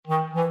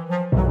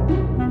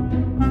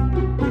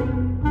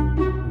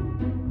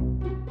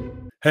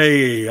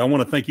Hey, I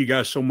want to thank you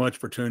guys so much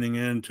for tuning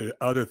in to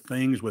Other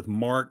Things with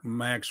Mark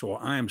Maxwell.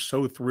 I am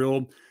so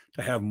thrilled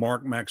to have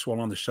Mark Maxwell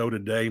on the show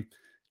today.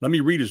 Let me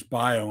read his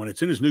bio, and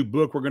it's in his new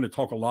book. We're going to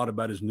talk a lot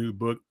about his new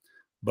book,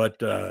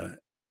 but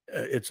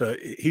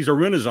he's a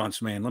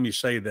Renaissance man. Let me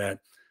say that.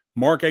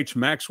 Mark H.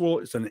 Maxwell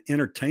is an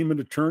entertainment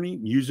attorney,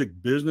 music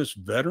business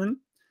veteran,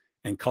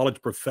 and college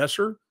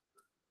professor.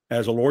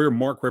 As a lawyer,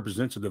 Mark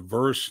represents a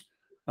diverse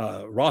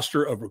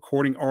roster of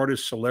recording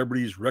artists,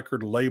 celebrities,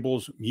 record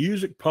labels,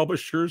 music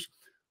publishers,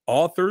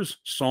 authors,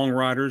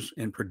 songwriters,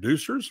 and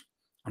producers.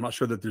 I'm not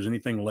sure that there's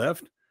anything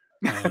left.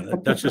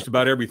 That's just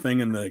about everything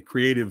in the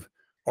creative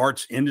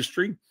arts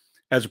industry.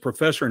 As a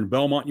professor in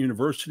Belmont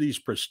University's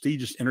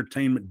prestigious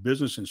entertainment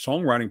business and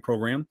songwriting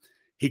program,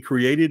 he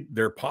created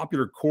their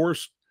popular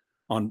course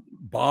on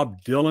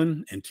Bob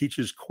Dylan and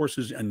teaches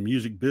courses in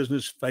music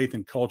business, faith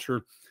and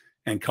culture,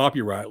 and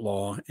copyright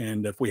law.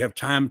 And if we have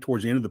time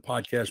towards the end of the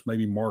podcast,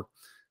 maybe Mark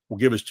will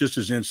give us just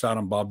his insight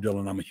on Bob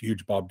Dylan. I'm a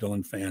huge Bob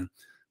Dylan fan,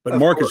 but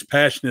Mark is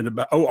passionate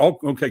about,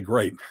 okay,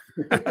 great.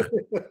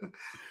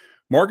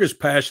 Mark is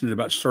passionate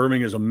about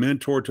serving as a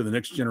mentor to the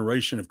next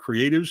generation of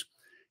creatives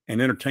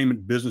and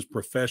entertainment business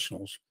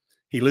professionals.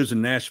 He lives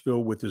in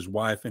Nashville with his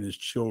wife and his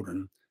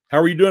children. How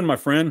are you doing, my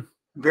friend?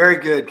 Very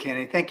good,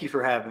 Kenny. Thank you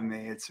for having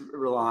me. It's a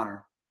real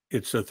honor.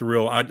 It's a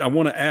thrill. I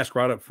want to ask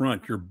right up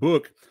front, your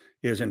book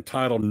is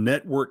entitled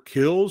Network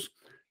Kills,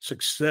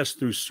 Success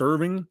Through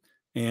Serving.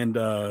 And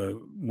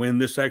when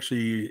this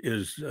actually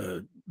is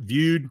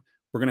viewed,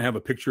 we're going to have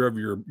a picture of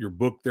your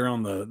book there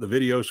on the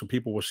video so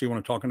people will see what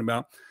I'm talking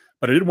about.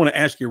 But I did want to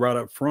ask you right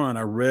up front.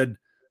 I read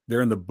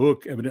there in the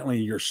book, evidently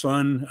your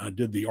son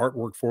did the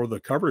artwork for the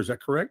cover. Is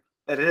that correct?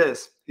 It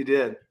is. He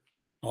did.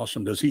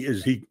 Awesome. Is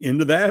he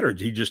into that, or is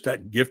he just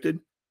that gifted?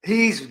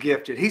 He's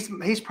gifted.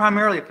 He's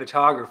primarily a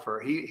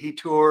photographer. He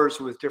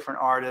tours with different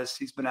artists.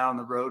 He's been out on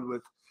the road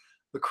with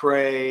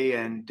Lecrae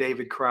and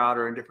David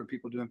Crowder and different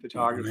people doing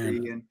photography,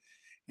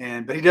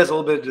 but he does a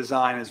little bit of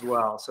design as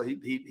well. So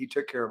he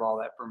took care of all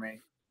that for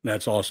me.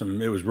 That's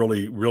awesome. It was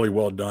really, really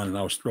well done, and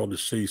I was thrilled to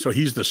see. So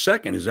he's the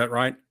second, is that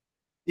right?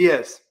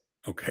 Yes.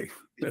 Okay.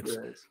 That's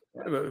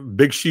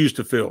big shoes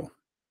to fill.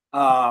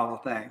 Oh,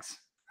 well, thanks.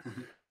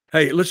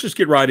 Hey, let's just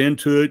get right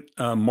into it.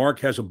 Mark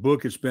has a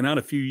book. It's been out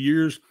a few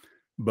years,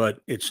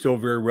 but it's still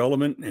very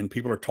relevant, and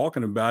people are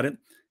talking about it.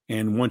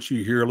 And once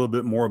you hear a little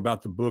bit more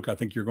about the book, I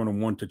think you're going to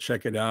want to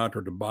check it out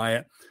or to buy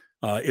it.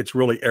 It's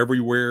really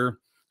everywhere.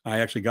 I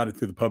actually got it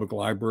through the public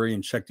library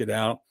and checked it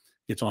out.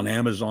 It's on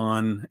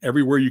Amazon.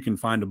 Everywhere you can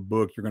find a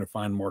book, you're going to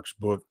find Mark's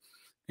book.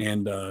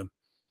 And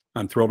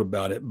I'm thrilled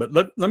about it. But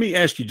let me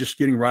ask you, just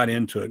getting right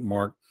into it,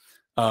 Mark.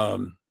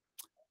 In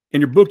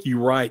your book, you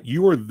write,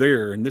 you are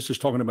there, and this is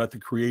talking about the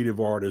creative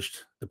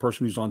artist, the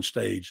person who's on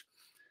stage.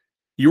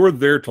 You are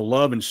there to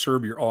love and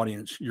serve your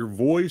audience. Your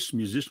voice,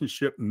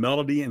 musicianship,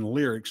 melody, and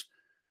lyrics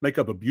make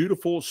up a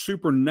beautiful,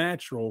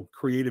 supernatural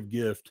creative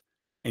gift,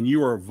 and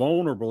you are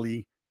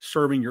vulnerably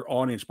serving your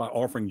audience by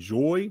offering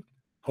joy,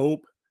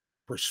 hope,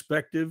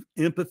 perspective,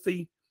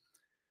 empathy,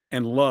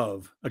 and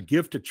love, a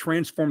gift to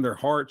transform their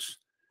hearts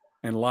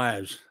and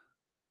lives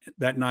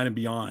that night and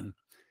beyond.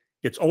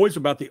 It's always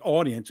about the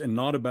audience and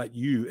not about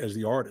you as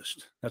the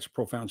artist. That's a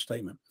profound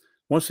statement.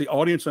 Once the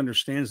audience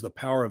understands the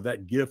power of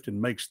that gift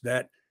and makes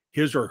that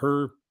his or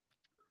her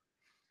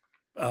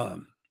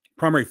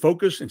primary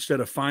focus instead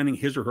of finding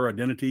his or her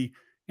identity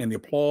and the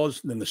applause,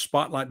 then the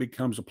spotlight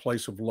becomes a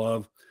place of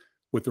love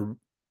with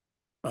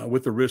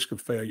the risk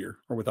of failure,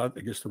 or without,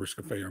 I guess, the risk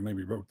of failure.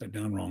 Maybe wrote that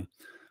down wrong.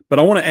 But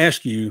I want to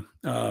ask you,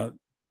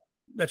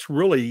 that's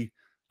really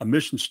a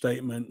mission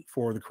statement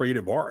for the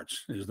creative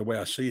arts, is the way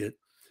I see it.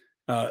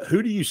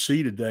 Who do you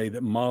see today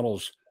that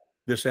models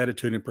this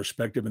attitude and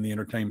perspective in the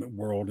entertainment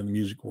world and the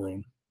music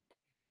world?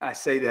 I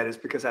say that is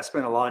because I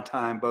spent a lot of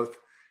time, both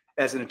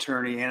as an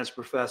attorney and as a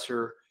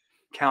professor,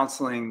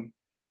 counseling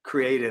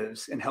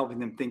creatives and helping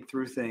them think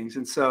through things.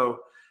 And so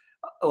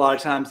a lot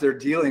of times they're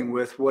dealing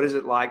with what is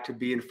it like to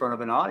be in front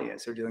of an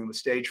audience. They're dealing with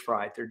stage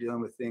fright. They're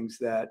dealing with things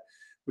that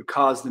would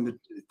cause them to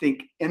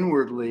think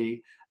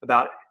inwardly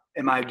about,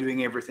 am I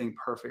doing everything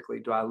perfectly?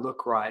 Do I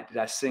look right? Did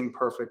I sing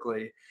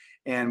perfectly?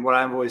 And what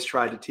I've always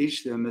tried to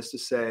teach them is to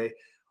say,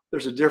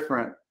 there's a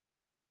different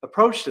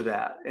approach to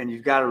that. And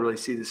you've got to really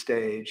see the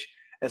stage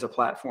as a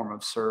platform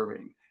of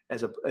serving,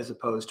 as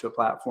opposed to a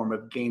platform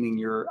of gaining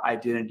your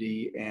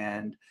identity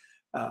and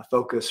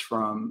focus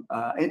from,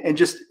 and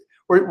just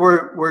where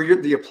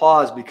the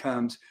applause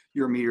becomes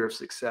your meter of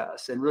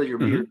success. And really your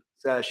meter of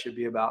success should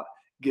be about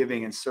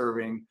giving and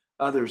serving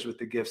others with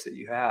the gifts that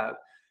you have.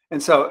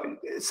 And so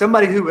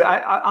somebody who,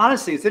 I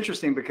honestly, it's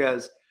interesting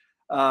because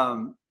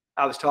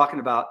I was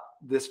talking about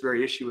this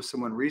very issue with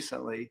someone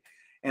recently,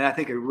 and I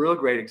think a real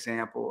great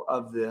example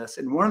of this,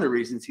 and one of the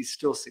reasons he's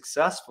still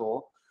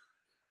successful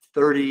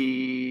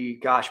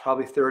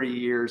probably 30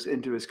 years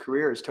into his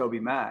career, is Toby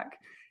Mac.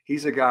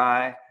 He's a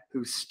guy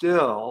who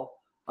still,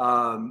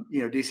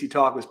 DC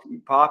Talk was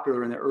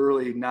popular in the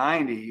early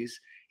 90s.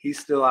 He's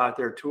still out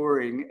there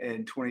touring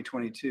in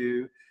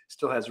 2022,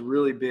 still has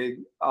really big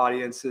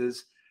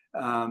audiences.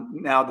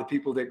 Now the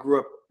people that grew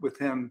up with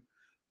him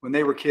when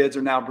they were kids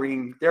are now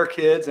bringing their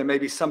kids and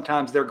maybe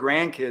sometimes their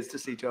grandkids to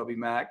see Toby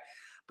Mac.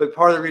 But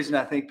part of the reason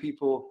I think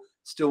people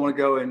still want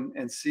to go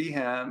and see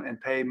him and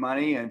pay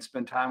money and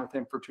spend time with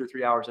him for 2 or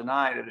 3 hours a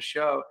night at a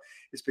show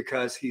is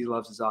because he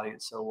loves his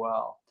audience so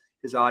well.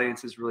 His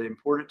audience is really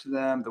important to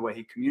them, the way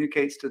he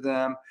communicates to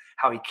them,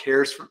 how he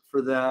cares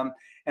for them.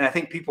 And I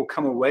think people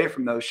come away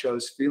from those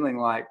shows feeling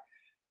like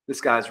this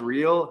guy's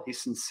real,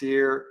 he's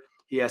sincere,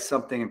 he has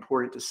something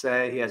important to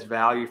say, he has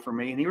value for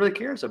me, and he really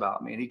cares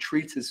about me, and he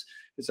treats his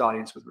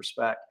audience with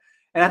respect.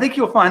 And I think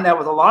you'll find that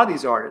with a lot of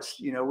these artists,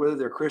 you know, whether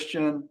they're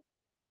Christian,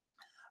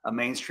 a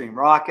mainstream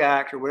rock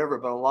act or whatever,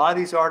 but a lot of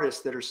these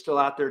artists that are still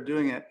out there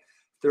doing it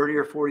 30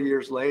 or 40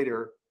 years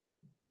later,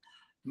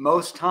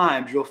 most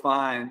times you'll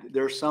find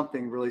there's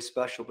something really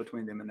special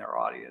between them and their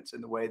audience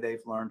and the way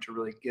they've learned to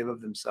really give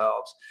of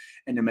themselves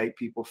and to make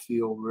people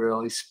feel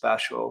really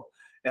special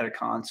at a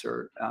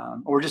concert,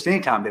 or just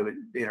anytime they would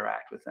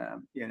interact with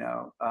them, you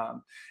know.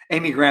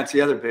 Amy Grant's the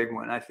other big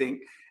one. I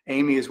think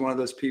Amy is one of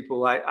those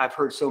people, I've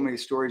heard so many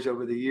stories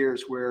over the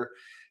years where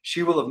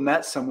she will have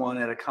met someone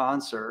at a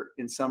concert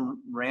in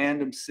some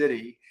random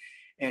city,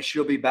 and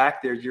she'll be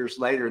back there years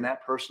later, and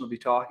that person will be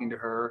talking to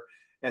her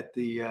at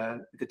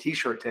the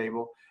t-shirt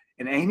table,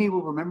 and Amy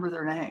will remember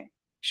their name.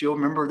 She'll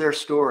remember their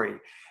story.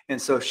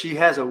 And so she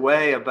has a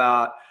way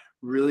about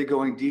really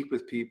going deep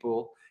with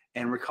people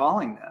and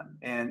recalling them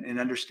and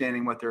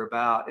understanding what they're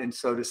about. And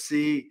so to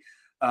see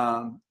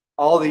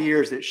all the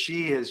years that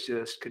she has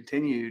just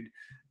continued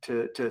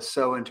to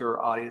sow into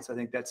her audience, I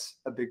think that's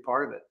a big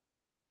part of it.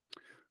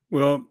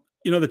 Well,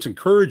 you know, that's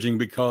encouraging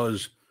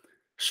because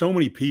so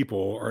many people,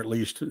 or at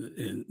least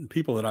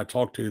people that I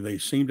talk to, they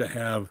seem to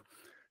have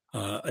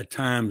at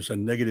times a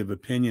negative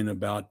opinion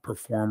about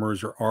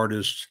performers or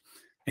artists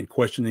and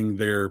questioning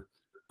their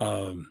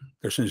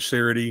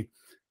sincerity,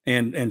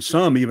 and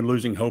some even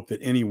losing hope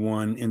that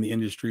anyone in the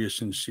industry is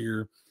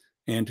sincere.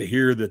 And to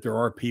hear that there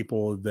are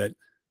people that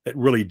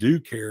really do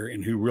care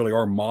and who really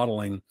are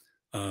modeling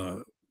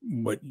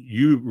what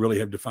you really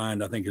have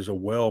defined, I think, is a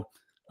well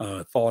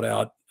thought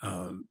out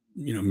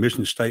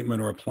mission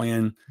statement or a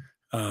plan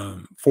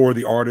for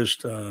the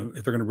artist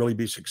if they're going to really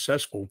be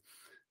successful.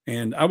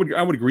 And I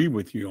would agree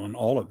with you on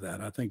all of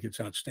that. I think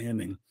it's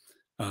outstanding.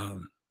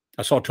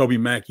 I saw Toby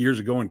Mac years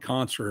ago in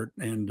concert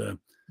and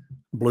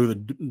blew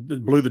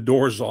the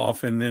doors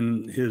off, and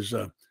then his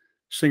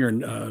singer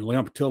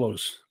Leon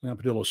Patillo's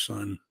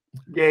son,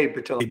 Gabe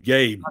Patillo.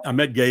 Gabe. I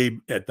met Gabe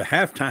at the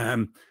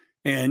halftime,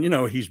 and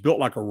he's built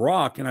like a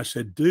rock. And I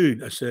said,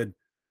 dude,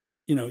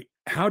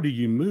 how do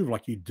you move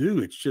like you do?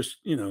 It's just,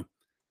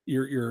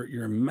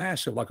 you're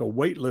massive, like a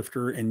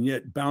weightlifter, and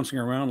yet bouncing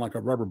around like a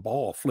rubber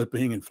ball,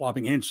 flipping and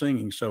flopping and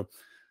singing. So,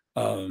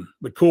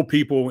 but cool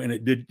people, and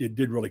it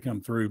did really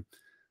come through.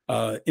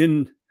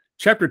 In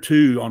chapter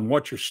 2 on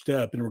What's Your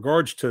Step, in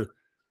regards to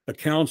the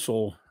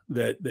counsel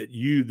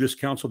this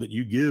counsel that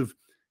you give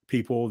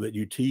people, that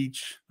you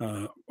teach,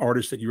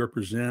 artists that you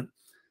represent,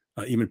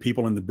 even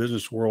people in the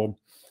business world.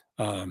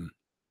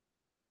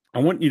 I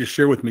want you to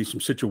share with me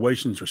some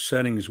situations or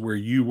settings where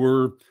you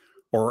were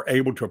or are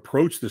able to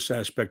approach this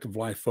aspect of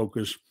life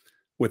focus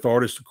with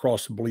artists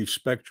across the belief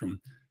spectrum,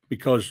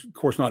 because of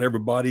course not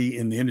everybody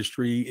in the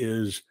industry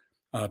is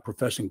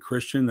professing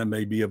Christian. That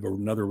may be of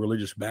another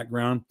religious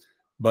background,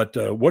 but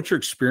what's your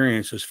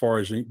experience as far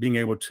as being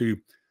able to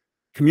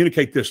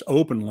communicate this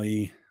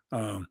openly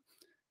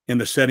in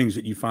the settings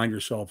that you find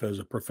yourself as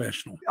a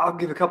professional? I'll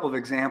give a couple of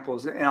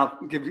examples, and I'll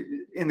give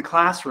you, in the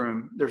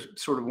classroom, there's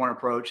sort of one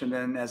approach, and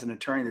then as an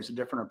attorney, there's a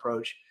different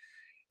approach.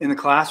 In the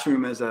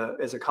classroom, as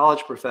a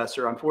college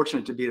professor, I'm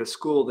fortunate to be at a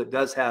school that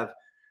does have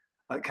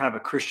kind of a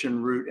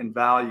Christian root and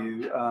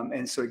value,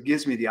 and so it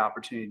gives me the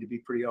opportunity to be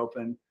pretty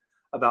open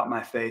about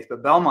my faith.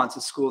 But Belmont's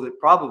a school that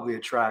probably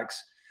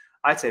attracts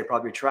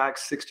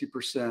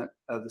 60%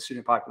 of the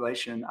student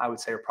population, I would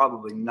say, are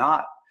probably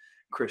not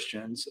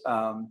Christians.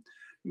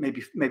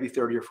 Maybe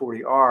 30 or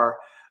 40 are,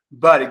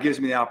 but it gives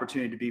me the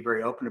opportunity to be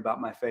very open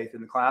about my faith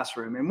in the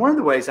classroom. And one of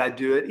the ways I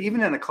do it,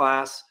 even in a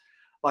class,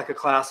 like a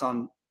class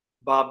on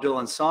Bob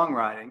Dylan's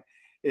songwriting,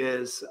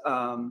 is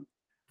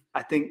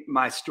I think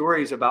my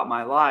stories about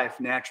my life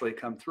naturally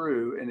come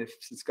through. And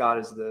since God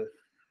is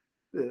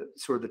the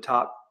sort of the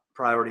top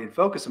priority and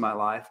focus of my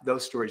life,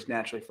 those stories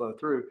naturally flow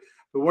through.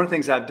 But one of the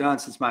things I've done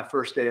since my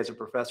first day as a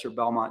professor at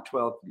Belmont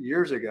 12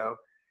 years ago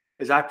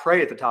is I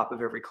pray at the top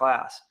of every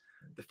class.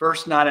 The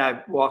first night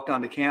I walked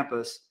onto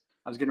campus,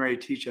 I was getting ready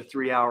to teach a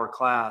 3-hour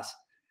class,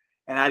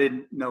 and I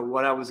didn't know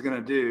what I was going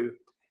to do.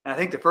 And I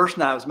think the first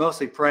night I was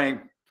mostly praying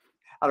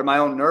out of my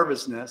own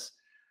nervousness.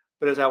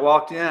 But as I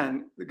walked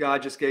in,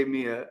 God just gave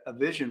me a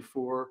vision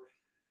for,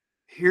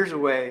 here's a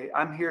way,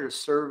 I'm here to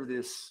serve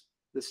this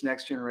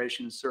next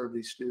generation and serve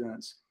these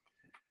students.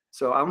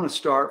 So I'm going to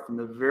start from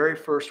the very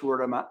first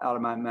word out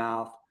of my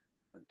mouth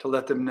to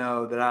let them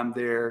know that I'm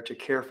there to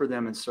care for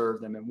them and serve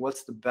them, and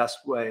what's the best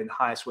way and the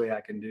highest way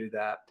I can do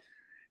that.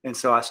 And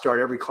so I start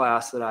every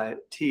class that I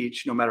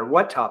teach, no matter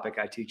what topic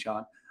I teach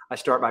on, I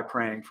start by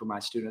praying for my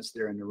students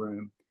there in the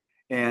room.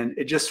 And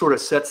it just sort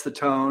of sets the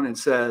tone and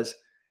says,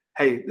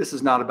 hey, this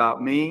is not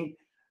about me.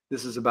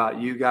 This is about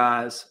you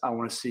guys. I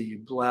want to see you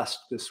blessed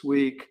this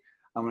week.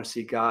 I want to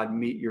see God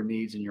meet your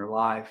needs in your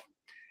life.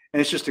 And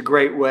it's just a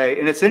great way.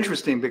 And it's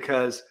interesting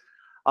because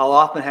I'll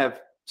often have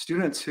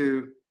students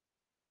who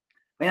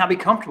may not be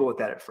comfortable with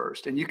that at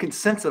first. And you can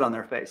sense it on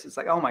their face. It's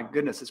like, oh my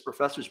goodness, this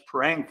professor's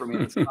praying for me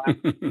in this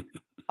time.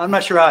 I'm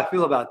not sure how I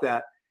feel about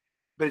that.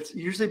 But it's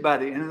usually by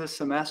the end of the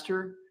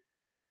semester,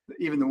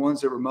 even the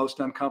ones that were most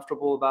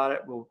uncomfortable about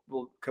it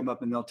will come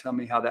up and they'll tell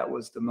me how that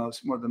was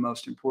one of the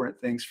most important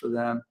things for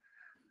them,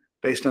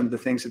 based on the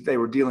things that they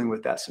were dealing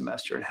with that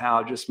semester, and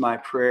how just my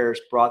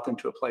prayers brought them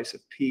to a place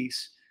of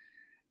peace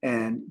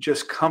and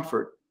just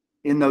comfort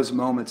in those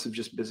moments of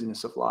just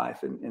busyness of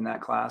life in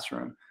that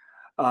classroom.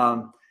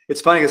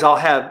 It's funny because I'll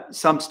have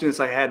some students.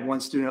 I had one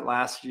student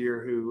last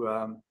year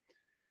who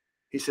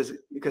he says,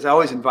 because I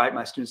always invite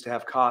my students to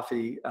have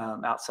coffee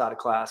outside of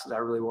classes. I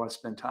really want to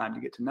spend time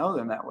to get to know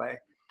them that way.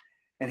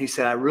 And he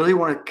said, I really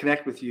want to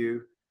connect with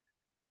you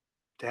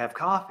to have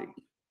coffee.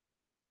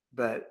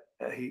 But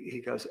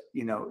he goes,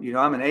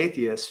 I'm an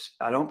atheist.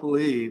 I don't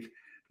believe.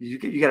 You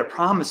got to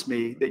promise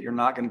me that you're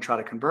not going to try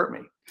to convert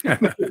me.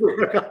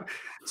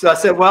 So I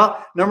said,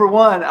 well, number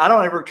one, I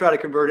don't ever try to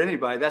convert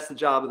anybody. That's the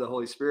job of the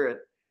Holy Spirit.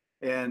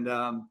 And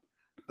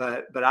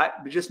but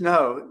just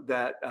know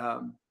that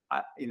I'm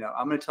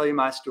going to tell you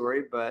my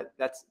story, but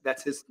that's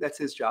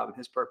his job and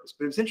his purpose.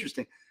 But it was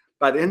interesting.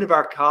 By the end of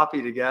our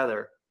coffee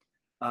together,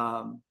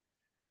 I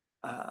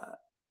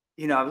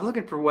was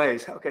looking for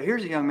ways. Okay,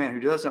 here's a young man who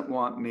doesn't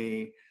want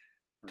me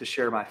to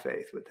share my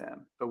faith with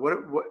him, but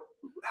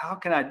how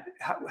can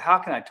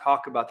I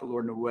talk about the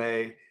Lord in a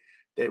way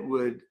that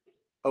would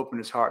open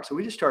his heart? So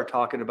we just started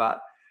talking about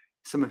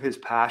some of his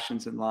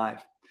passions in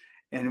life.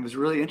 And it was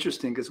really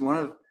interesting because one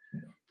of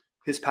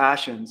his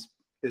passions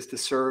is to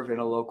serve in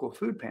a local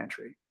food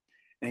pantry,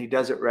 and he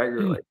does it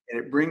regularly. And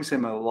it brings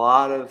him a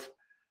lot of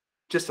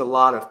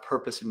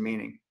purpose and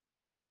meaning.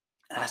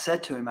 And I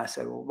said to him,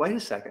 well, wait a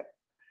second.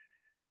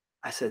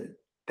 I said,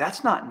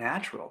 that's not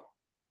natural.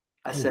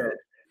 I said,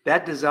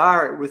 that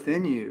desire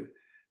within you,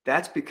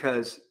 that's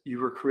because you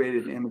were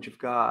created in the image of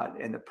God,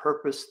 and the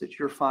purpose that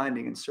you're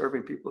finding in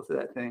serving people through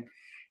that thing.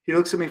 He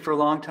looks at me for a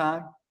long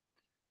time.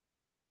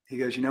 He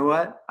goes, you know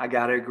what? I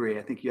got to agree.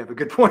 I think you have a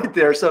good point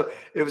there. So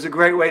it was a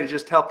great way to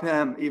just help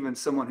him, even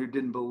someone who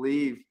didn't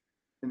believe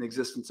in the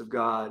existence of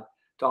God,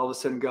 to all of a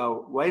sudden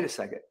go, wait a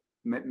second,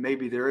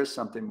 maybe there is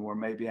something more.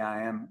 Maybe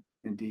I am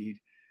indeed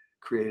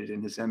created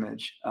in his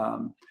image.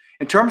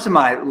 In terms of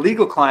my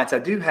legal clients, I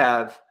do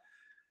have,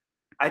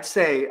 I'd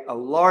say a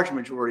large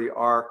majority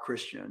are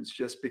Christians,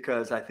 just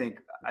because I think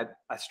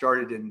I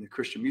started in the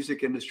Christian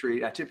music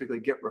industry. I typically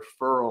get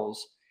referrals,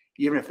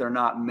 even if they're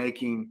not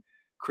making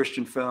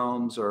Christian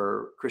films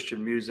or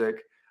Christian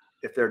music.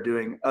 If they're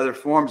doing other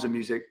forms of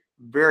music,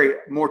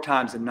 more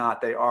times than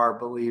not, they are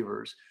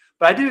believers.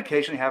 But I do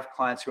occasionally have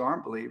clients who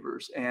aren't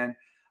believers. And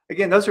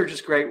again, those are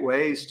just great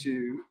ways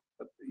to,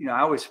 I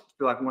always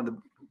feel like one of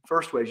the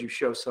first ways you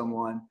show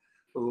someone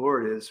the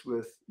Lord is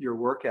with your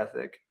work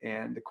ethic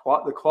and the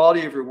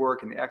quality of your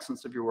work and the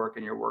excellence of your work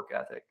and your work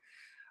ethic.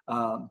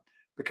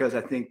 Because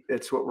I think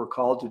that's what we're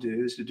called to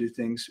do, is to do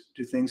things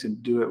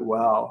and do it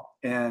well.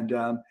 And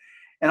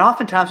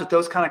oftentimes with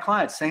those kind of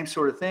clients, same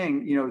sort of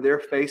thing, they're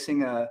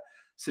facing a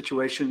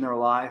situation in their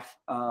life.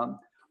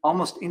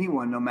 Almost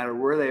anyone, no matter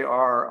where they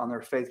are on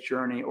their faith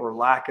journey or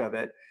lack of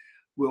it,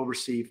 will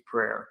receive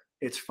prayer.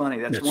 It's funny.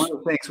 That's one of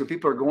the things when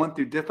people are going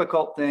through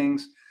difficult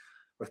things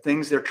or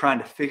things they're trying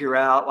to figure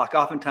out. Like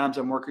oftentimes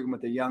I'm working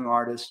with a young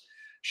artist.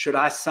 Should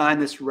I sign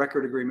this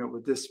record agreement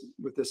with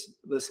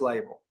this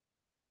label?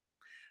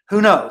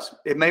 Who knows?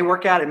 It may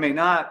work out. It may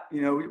not.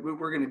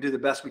 We're going to do the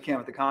best we can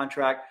with the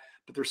contract,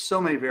 but there's so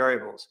many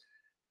variables.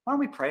 Why don't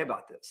we pray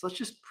about this? Let's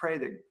just pray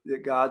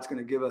that God's going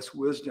to give us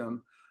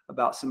wisdom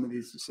about some of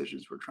these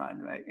decisions we're trying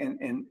to make.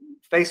 And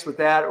faced with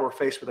that, or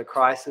faced with a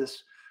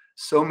crisis,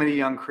 so many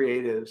young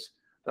creatives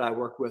that I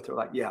work with are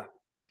like, yeah,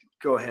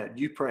 go ahead,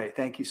 you pray.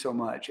 Thank you so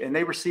much. And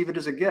they receive it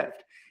as a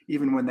gift,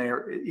 even when they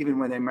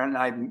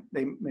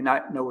may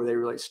not know where they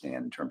really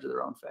stand in terms of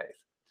their own faith.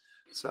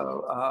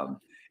 So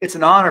it's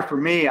an honor for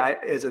me,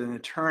 as an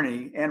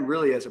attorney and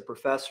really as a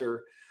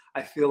professor.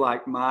 I feel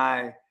like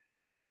my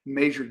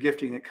major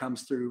gifting that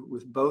comes through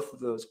with both of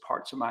those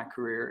parts of my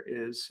career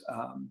is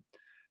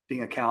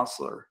being a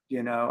counselor.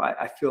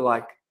 I feel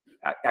like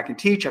I can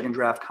teach, I can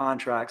draft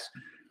contracts,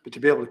 but to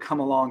be able to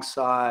come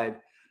alongside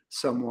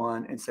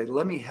someone and say,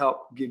 let me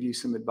help give you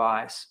some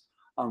advice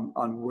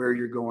on where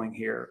you're going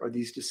here, or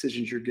these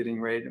decisions you're getting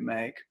ready to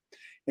make.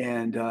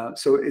 And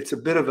so it's a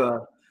bit of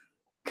a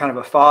kind of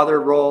a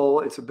father role.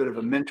 It's a bit of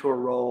a mentor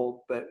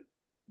role, but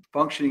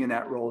functioning in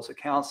that role as a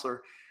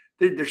counselor,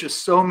 there's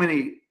just so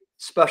many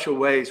special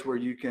ways where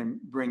you can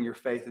bring your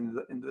faith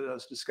into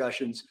those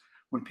discussions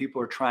when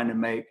people are trying to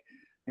make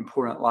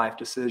important life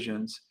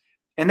decisions,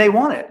 and they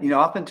want it.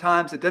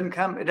 Oftentimes it doesn't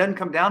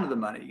come down to the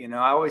money.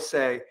 I always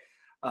say,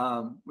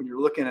 when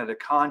you're looking at a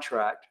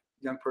contract,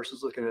 young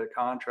person's looking at a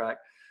contract,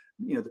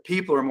 the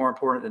people are more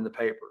important than the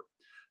paper.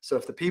 So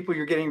if the people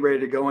you're getting ready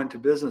to go into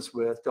business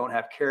with don't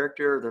have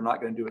character, they're not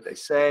going to do what they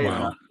say, they're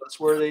not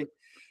trustworthy,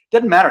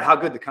 Doesn't matter how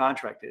good the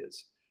contract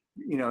is,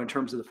 in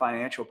terms of the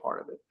financial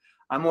part of it.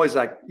 I'm always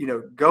like,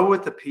 go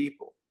with the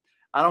people.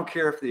 I don't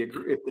care if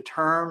the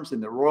terms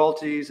and the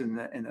royalties and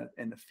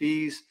the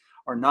fees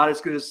are not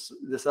as good as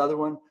this other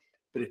one,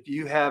 but if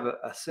you have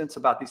a sense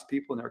about these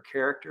people and their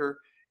character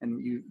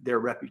and their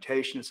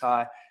reputation is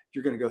high,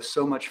 you're going to go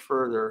so much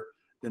further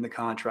than the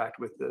contract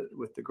with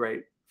the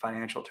great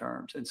financial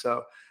terms. And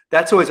so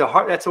that's always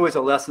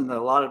a lesson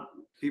that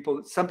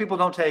some people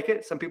don't take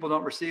it. Some people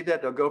don't receive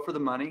that. They'll go for the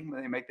money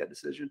when they make that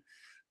decision.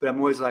 But I'm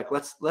always like,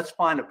 let's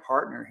find a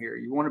partner here.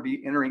 You want to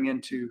be entering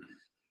into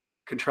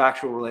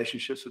contractual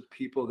relationships with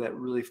people that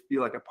really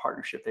feel like a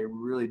partnership. They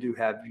really do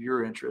have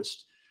your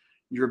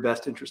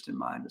best interest in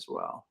mind as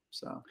well.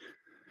 So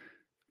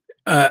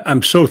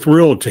I'm so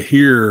thrilled to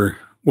hear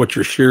what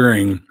you're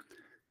sharing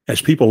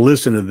as people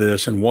listen to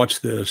this and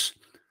watch this,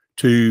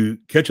 to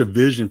catch a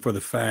vision for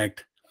the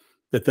fact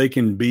that they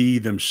can be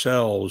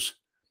themselves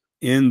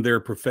in their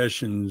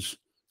professions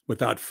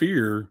without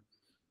fear,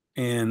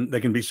 and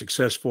they can be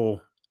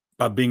successful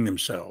by being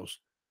themselves.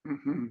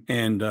 Mm-hmm.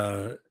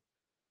 And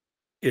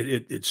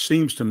it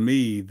seems to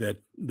me that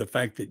the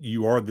fact that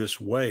you are this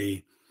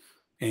way,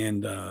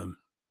 and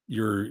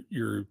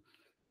you're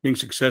being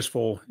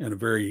successful in a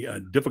very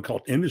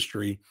difficult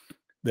industry,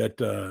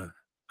 that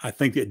I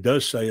think it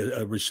does say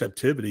a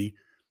receptivity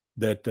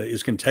that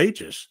is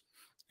contagious.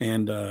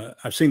 And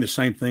I've seen the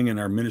same thing in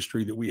our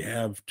ministry that we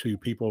have to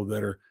people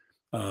that are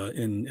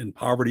in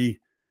poverty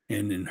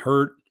and in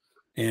hurt,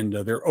 and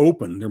they're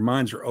open. Their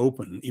minds are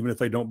open, even if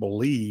they don't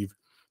believe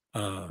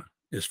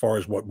as far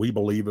as what we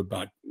believe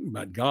about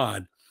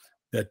God,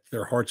 that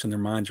their hearts and their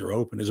minds are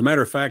open. As a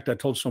matter of fact, I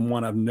told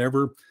someone I've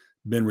never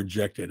been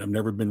rejected. I've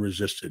never been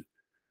resisted.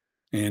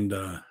 And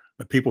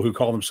the people who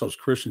call themselves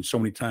Christians so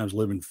many times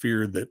live in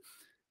fear that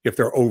if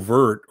they're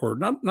overt, or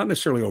not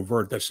necessarily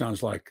overt, that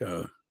sounds like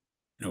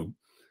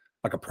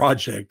like a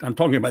project. I'm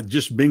talking about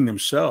just being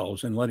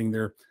themselves and letting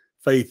their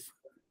faith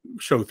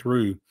show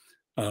through.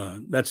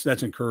 That's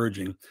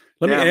encouraging.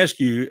 Let me ask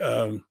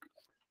you,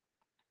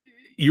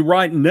 you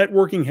write,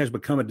 networking has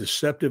become a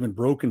deceptive and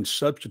broken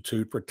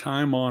substitute for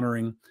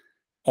time-honoring,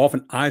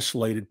 often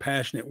isolated,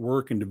 passionate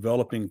work in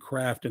developing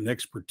craft and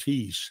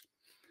expertise.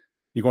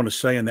 You're going to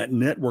say, and that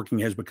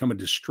networking has become a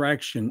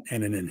distraction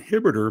and an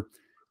inhibitor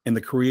in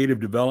the creative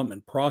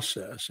development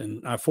process.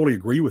 And I fully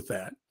agree with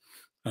that.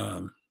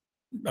 I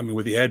mean,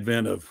 with the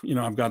advent of,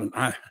 I've got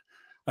a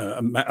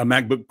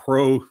MacBook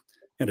Pro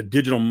and a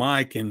digital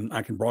mic, and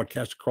I can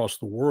broadcast across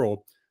the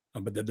world,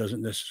 but that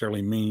doesn't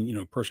necessarily mean,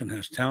 a person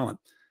has talent.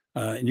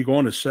 And you go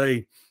on to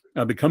say,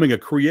 becoming a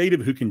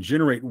creative who can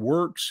generate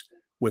works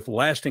with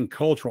lasting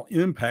cultural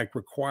impact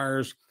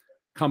requires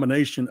a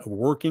combination of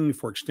working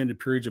for extended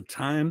periods of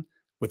time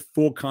with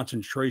full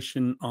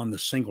concentration on the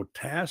single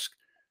task,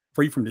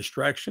 free from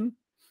distraction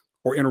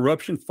or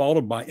interruption,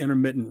 followed by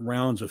intermittent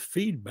rounds of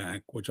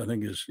feedback, which I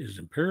think is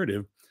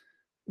imperative,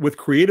 with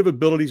creative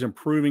abilities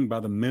improving by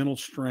the mental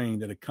strain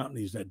that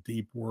accompanies that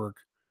deep work.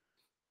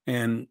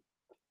 And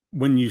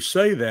when you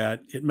say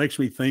that, it makes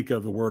me think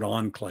of the word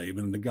enclave,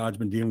 and the God's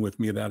been dealing with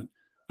me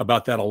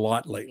about that a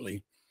lot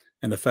lately,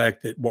 and the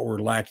fact that what we're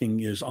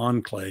lacking is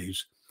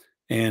enclaves.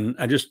 And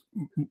I just,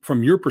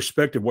 from your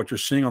perspective, what you're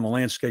seeing on the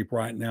landscape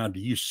right now, do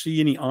you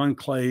see any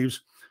enclaves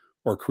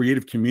or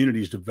creative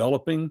communities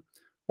developing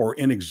or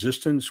in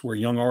existence where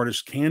young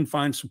artists can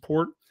find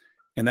support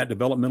in that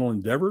developmental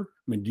endeavor?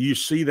 I mean, do you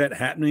see that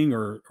happening,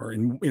 or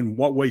in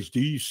what ways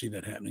do you see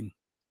that happening?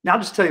 Now, I'll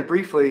just tell you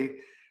briefly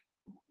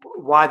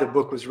why the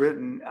book was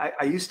written.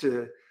 I used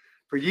to,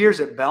 for years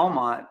at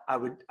Belmont,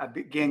 I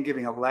began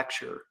giving a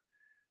lecture.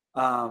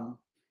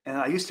 And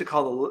I used to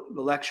call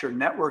the lecture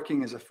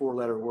 "Networking is a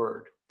 4-letter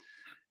word."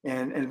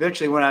 And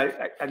eventually, when I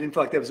didn't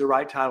feel like that was the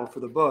right title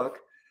for the book,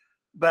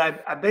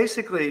 but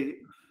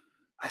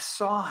I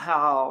saw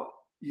how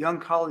young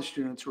college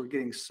students were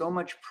getting so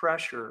much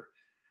pressure.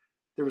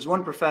 There was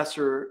one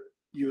professor,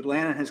 you would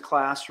land in his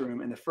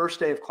classroom, and the first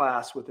day of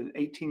class with an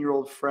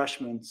 18-year-old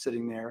freshman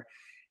sitting there,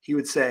 he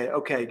would say,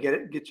 "Okay, get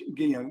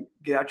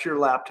out your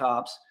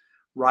laptops,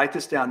 write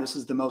this down. This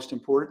is the most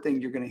important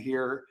thing you're going to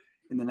hear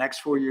in the next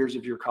 4 years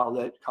of your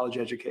college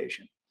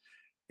education."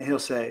 And he'll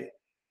say,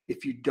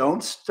 "If you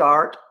don't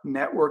start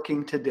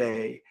networking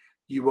today,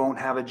 you won't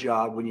have a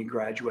job when you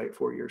graduate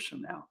 4 years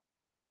from now."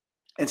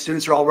 And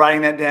students are all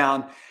writing that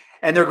down,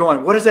 and they're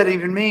going, "What does that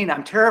even mean?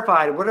 I'm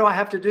terrified. What do I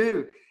have to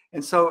do?"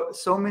 And so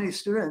many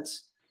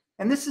students,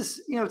 and this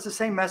is, it's the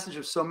same message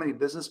of so many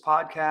business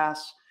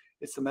podcasts.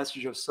 It's the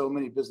message of so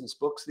many business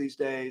books these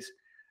days,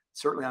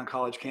 certainly on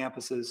college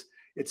campuses.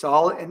 It's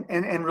all,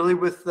 and really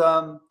with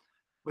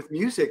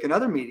music and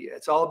other media,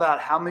 it's all about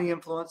how many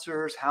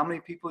influencers, how many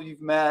people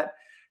you've met,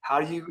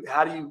 how do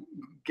you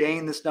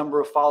gain this number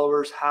of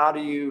followers, how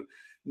do you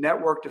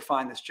network to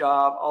find this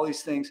job, all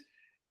these things.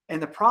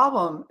 And the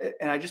problem,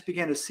 and I just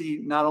began to see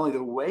not only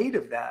the weight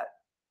of that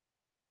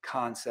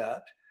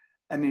concept,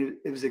 I mean,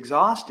 it was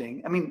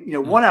exhausting. I mean,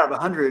 1 out of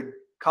 100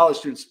 college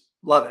students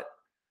love it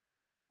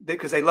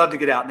because they love to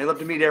get out and they love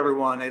to meet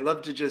everyone. They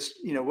love to just,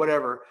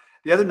 whatever.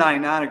 The other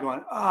 99 are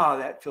going, "Oh,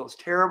 that feels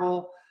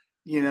terrible.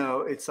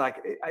 it's like,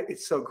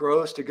 it's so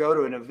gross to go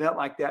to an event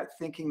like that,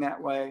 thinking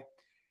that way.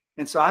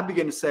 And so I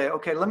began to say,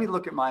 okay, let me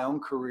look at my own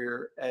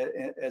career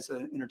as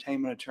an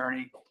entertainment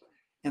attorney.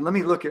 And let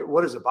me look at,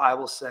 what does the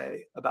Bible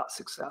say about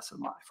success in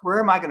life? Where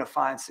am I going to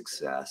find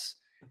success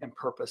and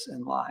purpose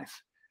in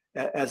life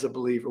as a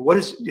believer? What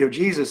is,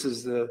 Jesus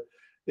is the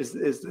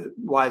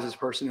wisest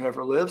person who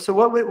ever lived. So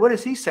what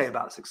does he say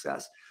about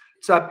success?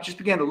 So I just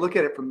began to look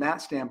at it from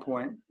that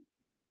standpoint.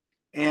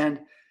 And,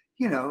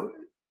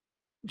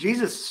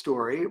 Jesus'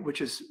 story,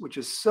 which is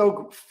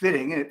so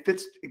fitting, and it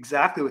fits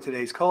exactly with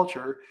today's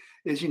culture,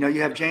 is,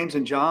 you have James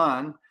and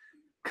John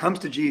comes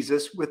to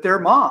Jesus with their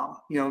mom.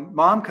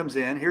 Mom comes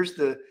in. Here's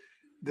the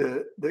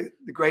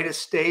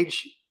greatest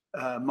stage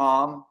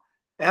mom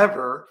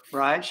ever,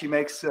 right? She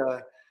makes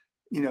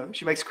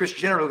she makes Kris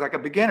Jenner look like a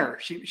beginner.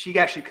 She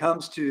actually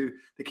comes to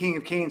the King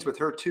of Kings with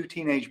her 2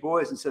 teenage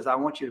boys and says, "I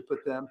want you to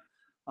put them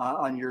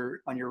on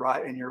your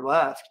right and your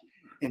left."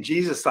 And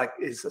Jesus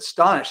is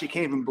astonished. He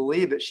can't even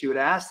believe that she would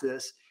ask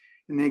this.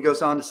 And then he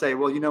goes on to say,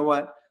 "Well, you know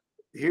what?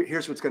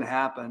 Here's what's going to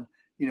happen.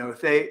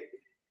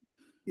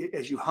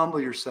 As you humble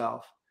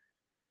yourself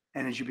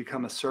and as you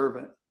become a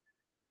servant,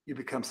 you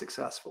become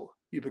successful.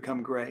 You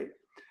become great.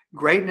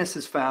 Greatness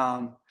is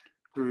found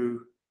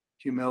through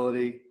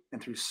humility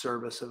and through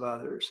service of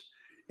others."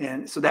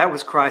 And so that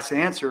was Christ's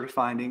answer to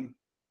finding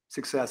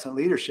success in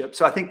leadership.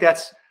 So I think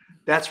that's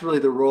really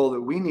the role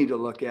that we need to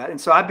look at. And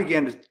so I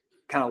began to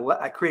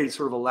I created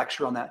sort of a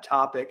lecture on that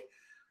topic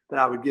that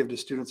I would give to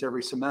students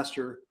every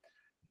semester.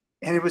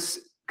 And it was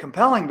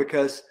compelling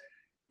because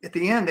at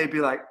the end, they'd be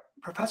like,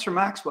 "Professor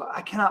Maxwell,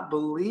 I cannot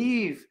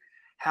believe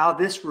how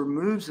this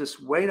removes this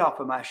weight off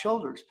of my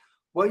shoulders.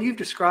 What you've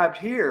described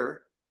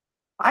here,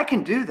 I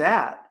can do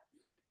that."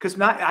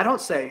 Because I don't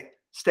say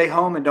stay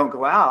home and don't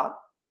go out.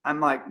 I'm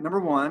like,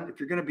 number one, if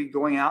you're going to be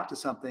going out to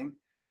something,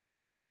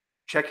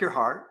 check your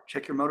heart,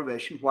 check your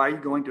motivation. Why are you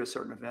going to a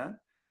certain event?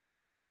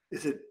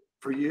 Is it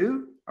for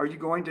you? Are you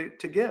going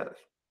to give?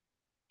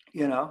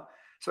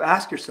 So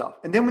ask yourself.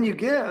 And then when you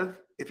give,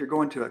 if you're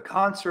going to a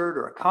concert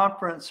or a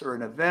conference or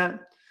an event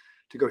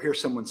to go hear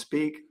someone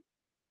speak,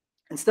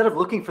 instead of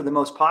looking for the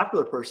most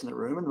popular person in the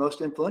room and the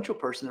most influential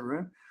person in the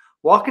room,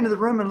 walk into the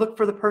room and look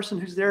for the person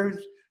who's there,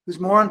 who's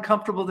more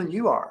uncomfortable than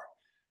you are.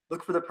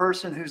 Look for the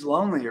person who's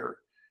lonelier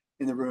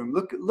in the room.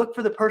 Look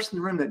for the person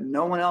in the room that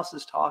no one else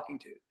is talking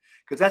to,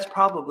 because that's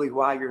probably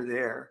why you're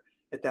there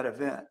at that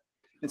event.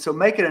 And so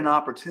make it an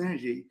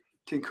opportunity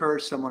to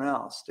encourage someone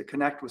else, to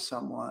connect with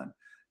someone,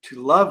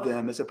 to love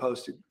them as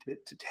opposed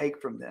to take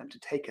from them, to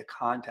take a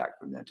contact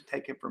from them, to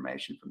take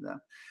information from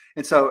them.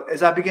 And so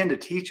as I began to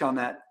teach on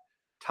that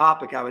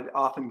topic, I would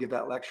often give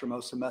that lecture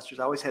most semesters.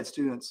 I always had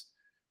students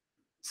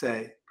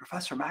say,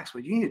 "Professor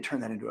Maxwell, you need to turn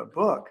that into a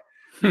book."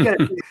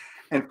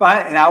 And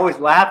I always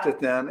laughed at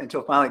them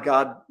until finally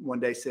God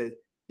one day said,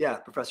 "Yeah,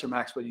 Professor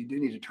Maxwell, you do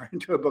need to turn it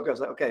into a book." I was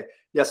like, "Okay,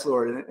 yes,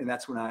 Lord." And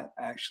that's when I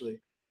actually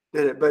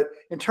did it. But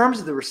in terms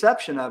of the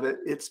reception of it,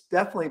 it's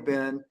definitely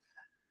been,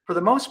 for the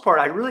most part,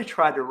 I really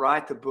tried to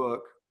write the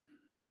book.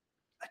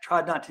 I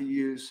tried not to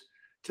use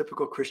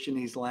typical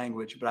Christianese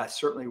language, but I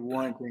certainly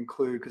wanted to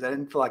include, because I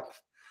didn't feel like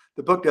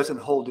the book doesn't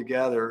hold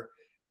together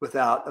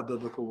without a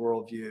biblical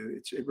worldview.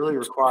 It really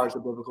requires a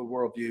biblical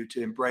worldview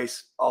to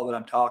embrace all that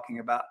I'm talking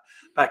about.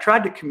 But I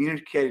tried to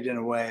communicate it in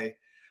a way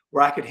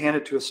where I could hand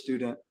it to a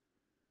student,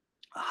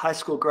 a high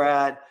school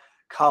grad,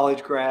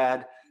 college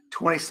grad,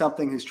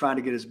 20-something who's trying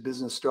to get his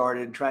business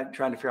started and trying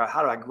to figure out,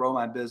 how do I grow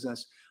my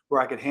business, where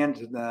I could hand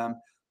it to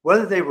them,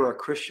 whether they were a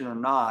Christian or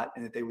not,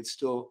 and that they would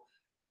still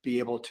be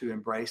able to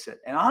embrace it.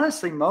 And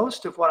honestly,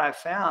 most of what I've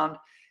found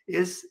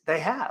is they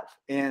have,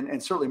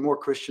 and certainly more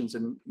Christians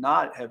than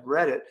not have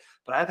read it.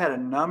 But I've had a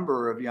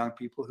number of young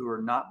people who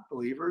are not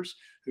believers,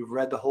 who've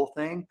read the whole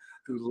thing,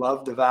 who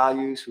love the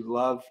values, who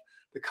love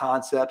the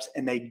concepts,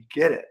 and they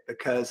get it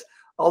because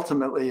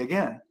ultimately,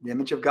 again, the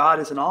image of God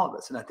is in all of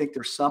us. And I think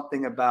there's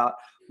something about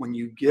when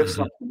you give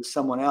something to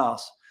someone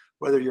else,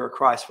 whether you're a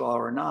Christ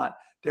follower or not,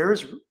 there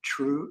is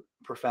true,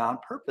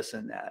 profound purpose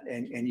in that.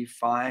 And you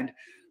find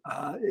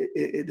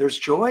there's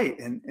joy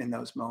in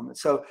those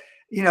moments. So,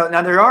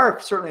 now there are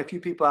certainly a few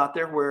people out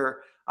there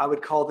where I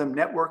would call them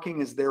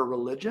networking is their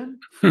religion.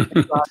 So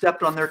I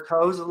stepped on their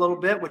toes a little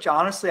bit, which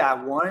honestly, I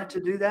wanted to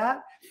do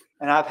that.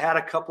 And I've had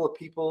a couple of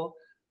people,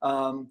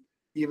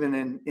 even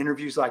in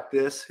interviews like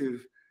this,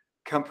 who've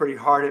come pretty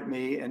hard at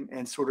me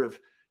and sort of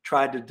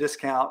tried to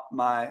discount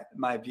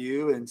my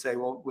view and say,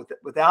 well,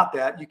 without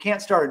that, you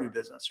can't start a new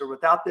business, or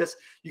without this,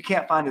 you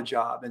can't find a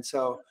job. And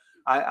so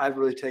I've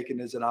really taken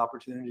it as an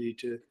opportunity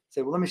to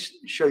say, well, let me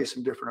show you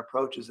some different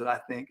approaches that I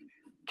think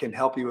can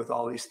help you with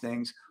all these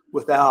things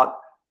without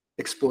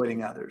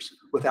exploiting others,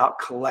 without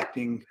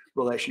collecting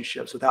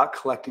relationships, without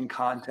collecting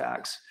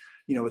contacts,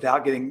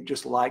 without getting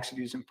just likes,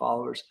 views, and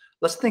followers.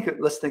 Let's think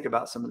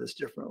about some of this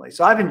differently.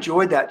 So I've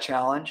enjoyed that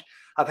challenge.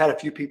 I've had a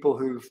few people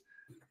who've,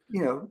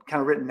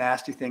 kind of written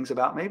nasty things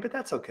about me, but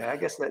that's okay. I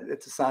guess that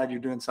it's a sign you're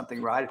doing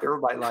something right. If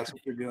everybody likes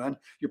what you're doing,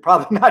 you're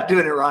probably not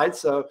doing it right.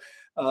 So,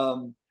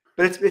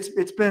 but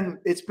it's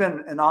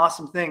been an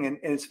awesome thing. And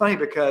it's funny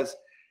because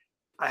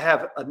I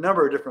have a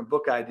number of different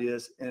book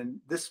ideas, and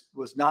this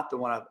was not the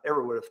one I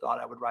ever would have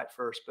thought I would write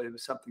first, but it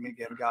was something,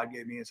 again, God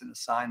gave me as an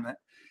assignment.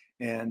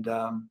 And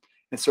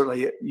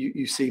certainly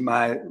you see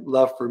my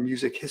love for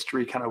music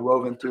history kind of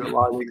woven through a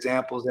lot of the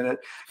examples in it.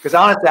 Because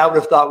honestly, I would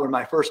have thought when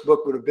my first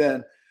book would have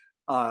been,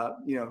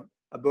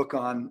 a book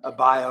on a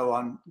bio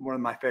on one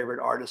of my favorite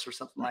artists or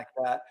something like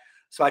that.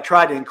 So I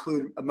tried to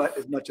include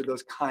as much of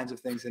those kinds of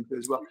things into it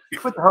as well,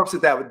 with the hopes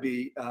that that would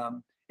be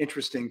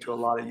interesting to a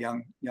lot of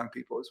young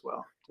people as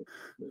well.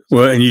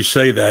 Well, and you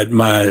say that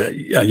my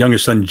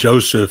youngest son,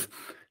 Joseph,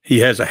 he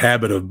has a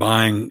habit of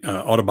buying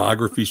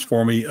autobiographies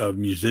for me of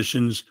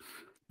musicians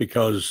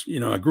because,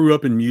 I grew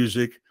up in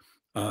music.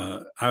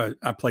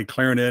 I played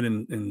clarinet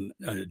in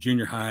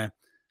junior high,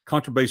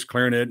 contrabass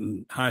clarinet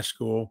in high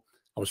school.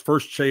 I was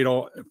first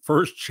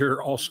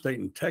chair All-State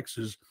in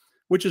Texas,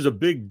 which is a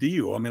big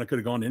deal. I mean, I could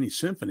have gone to any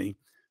symphony,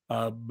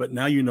 but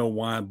now you know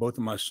why both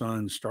of my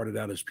sons started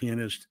out as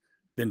pianists,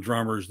 then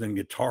drummers, then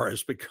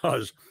guitarists,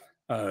 because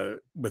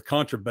with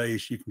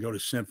contrabass, you can go to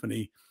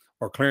symphony,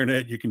 or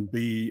clarinet, you can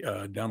be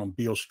down on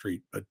Beale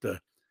Street.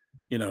 But,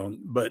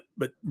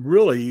 but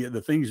really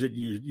the things that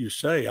you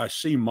say, I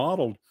see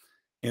modeled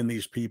in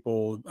these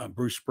people.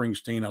 Bruce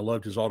Springsteen, I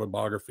loved his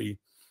autobiography.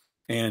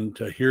 And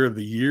to hear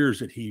the years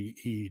that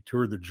he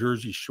toured the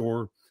Jersey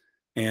Shore,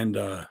 and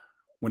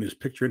when his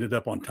picture ended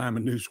up on Time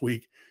and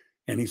Newsweek,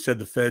 and he said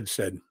the Fed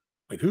said,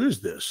 "Wait, who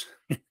is this?"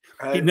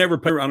 Right. He never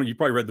paid. I don't know, you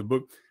probably read the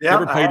book. Yeah,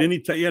 never paid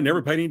any.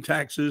 Never paid any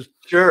taxes.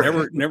 Sure.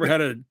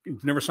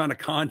 Never signed a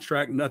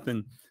contract.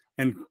 Nothing.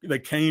 And they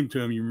came to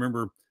him. You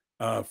remember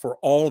for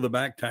all of the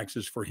back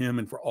taxes for him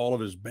and for all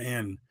of his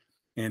band,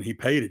 and he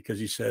paid it because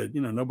he said,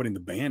 nobody in the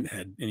band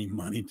had any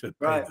money to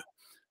pay the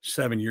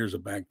 7 years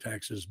of back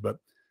taxes. But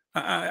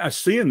I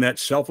see in that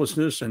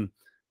selflessness. And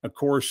of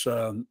course,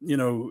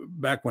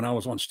 back when I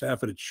was on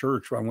staff at a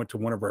church, where I went to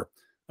one of our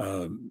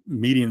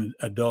median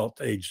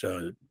adult age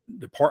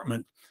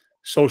department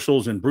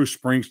socials, and Bruce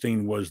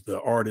Springsteen was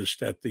the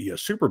artist at the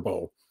Super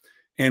Bowl.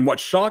 And what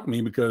shocked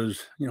me,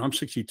 because, I'm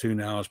 62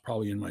 now, I was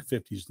probably in my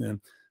 50s then,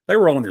 they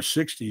were all in their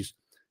 60s.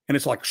 And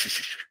it's like,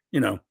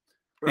 right.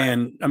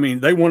 And I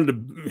mean, they wanted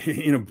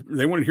to,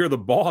 they wanted to hear the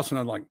boss. And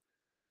I'm like,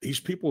 these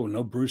people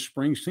know Bruce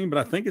Springsteen, but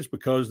I think it's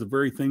because the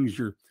very things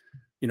you're,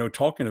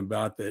 talking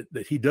about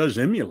that he does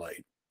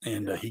emulate,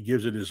 and he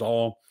gives it his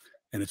all,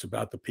 and it's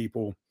about the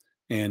people,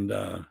 and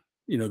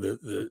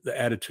the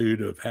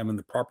attitude of having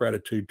the proper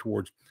attitude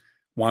towards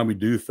why we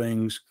do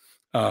things.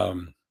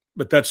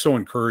 But that's so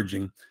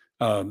encouraging.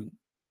 A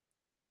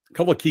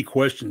couple of key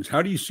questions.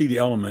 How do you see the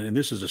element? And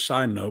this is a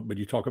side note, but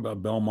you talk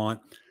about Belmont.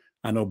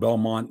 I know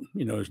Belmont,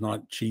 is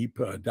not cheap.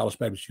 Dallas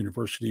Baptist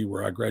University,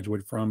 where I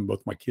graduated from,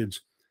 both my kids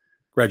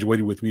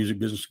graduated with music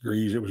business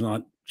degrees. It was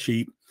not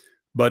cheap,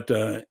 but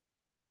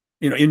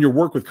in your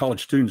work with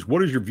college students,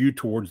 what is your view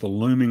towards the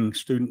looming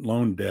student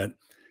loan debt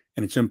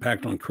and its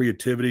impact on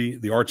creativity,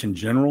 the arts in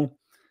general,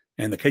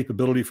 and the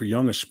capability for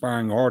young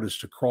aspiring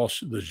artists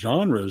across the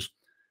genres,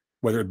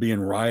 whether it be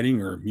in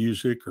writing or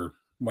music or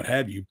what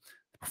have you,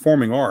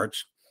 performing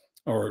arts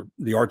or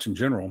the arts in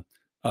general,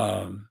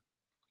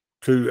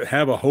 to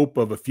have a hope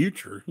of a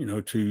future,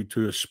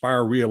 to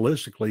aspire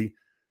realistically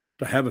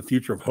to have a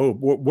future of hope?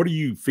 What are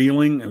you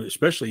feeling,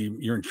 especially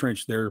you're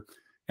entrenched there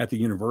at the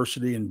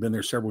university and been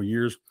there several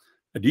years?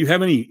 Do you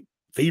have any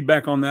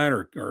feedback on that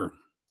or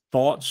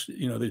thoughts, that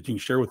you can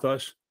share with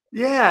us?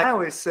 Yeah, I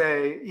always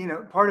say,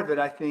 part of it,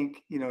 I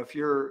think, if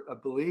you're a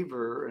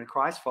believer and a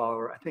Christ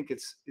follower, I think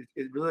it's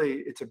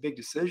a big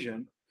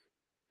decision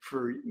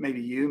for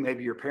maybe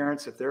your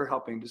parents, if they're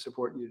helping to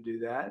support you to do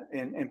that.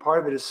 And part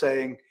of it is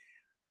saying,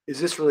 is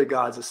this really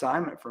God's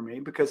assignment for me?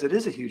 Because it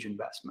is a huge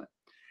investment.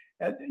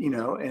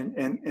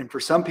 And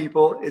for some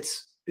people,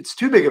 it's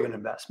too big of an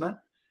investment.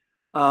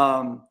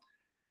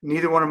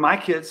 Neither one of my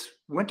kids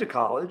went to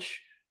college.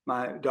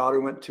 My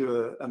daughter went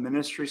to a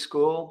ministry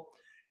school,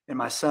 and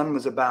my son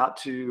was about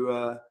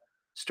to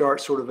start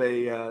sort of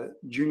a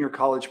junior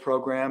college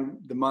program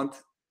the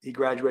month he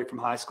graduated from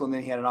high school. And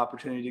then he had an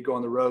opportunity to go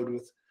on the road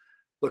with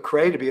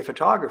Lecrae to be a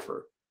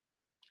photographer.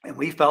 And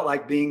we felt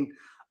like being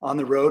on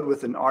the road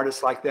with an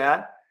artist like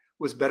that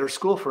was better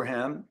school for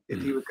him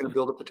if he was going to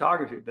build a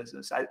photography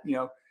business. I,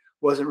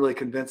 wasn't really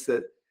convinced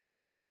that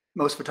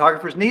most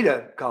photographers need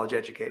a college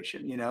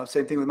education.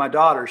 Same thing with my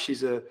daughter.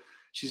 She's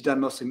done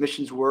mostly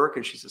missions work,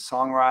 and she's a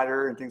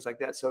songwriter and things like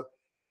that. So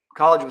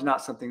college was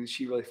not something that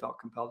she really felt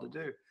compelled to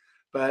do.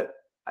 But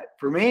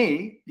for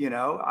me,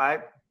 I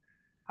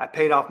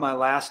paid off my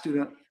last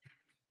student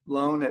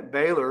loan at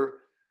Baylor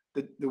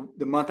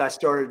the month I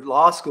started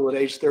law school at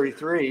age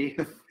 33.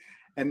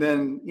 And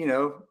then,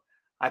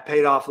 I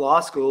paid off law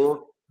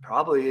school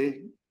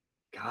probably,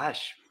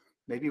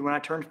 maybe when I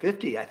turned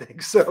 50, I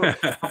think. So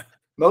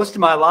most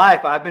of my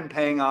life I've been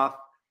paying off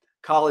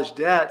college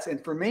debts.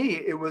 And for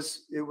me, it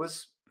was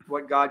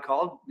what God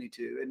called me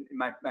to. And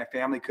my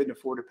family couldn't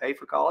afford to pay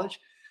for college.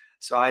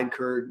 So I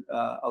incurred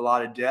a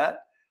lot of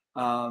debt.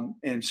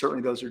 And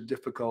certainly those are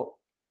difficult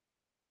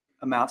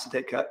amounts to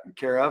take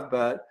care of,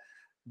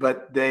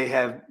 but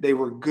they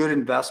were good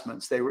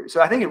investments.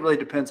 So I think it really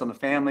depends on the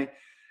family.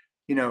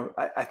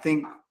 I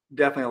think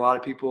definitely a lot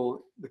of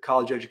people, the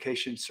college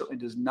education certainly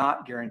does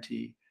not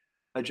guarantee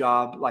a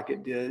job like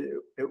it did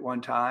at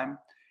one time.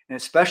 And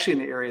especially in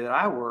the area that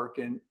I work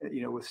in,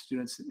 with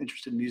students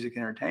interested in music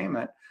and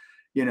entertainment,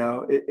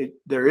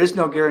 there is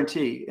no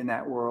guarantee in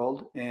that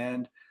world.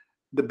 And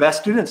the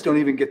best students don't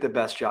even get the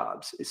best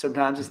jobs.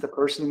 Sometimes it's the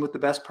person with the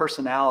best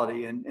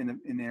personality in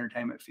the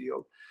entertainment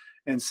field.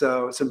 And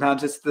so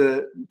sometimes it's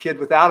the kid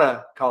without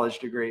a college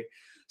degree.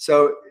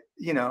 So,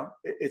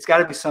 it's got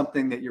to be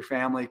something that your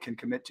family can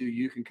commit to,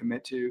 you can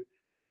commit to,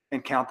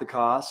 and count the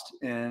cost.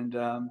 And,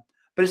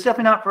 but it's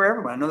definitely not for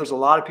everyone. I know there's a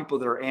lot of people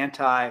that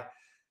are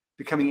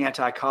becoming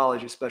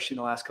anti-college, especially in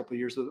the last couple of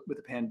years with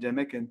the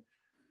pandemic. And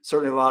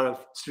certainly a lot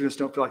of students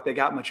don't feel like they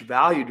got much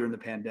value during the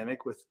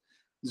pandemic with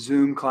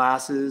Zoom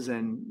classes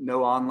and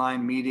no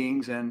online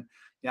meetings. And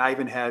I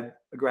even had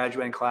a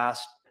graduating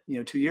class,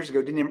 2 years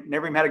ago,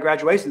 never even had a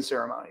graduation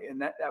ceremony.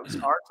 And that was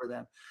hard for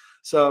them.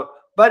 So,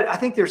 but I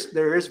think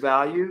there is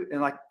value.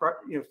 And like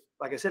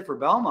I said, for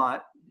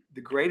Belmont,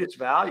 the greatest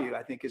value,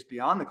 I think, is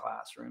beyond the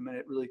classroom. And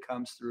it really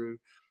comes through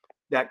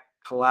that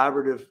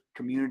collaborative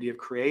community of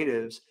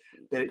creatives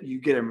that you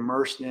get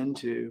immersed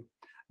into,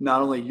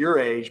 not only your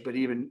age, but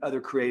even other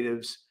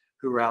creatives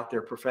who are out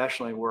there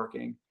professionally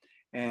working.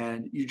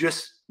 And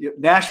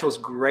Nashville's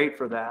great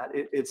for that.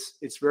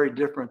 It's very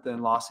different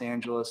than Los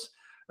Angeles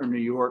or New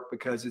York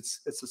because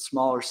it's a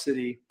smaller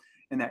city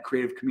and that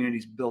creative community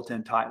is built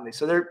in tightly.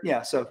 So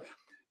so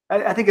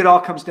I think it all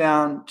comes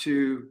down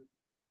to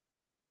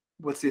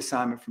what's the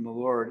assignment from the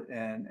Lord.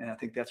 And I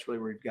think that's really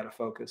where you've got to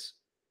focus.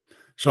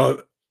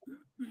 So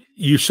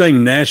you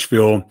saying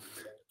Nashville,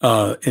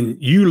 and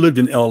you lived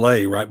in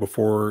LA right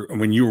before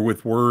when you were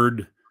with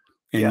Word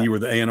and you were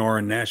the A&R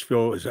in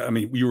Nashville.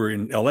 You were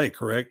in LA,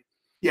 correct?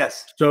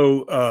 Yes.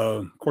 So,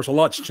 of course, a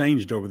lot's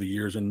changed over the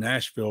years in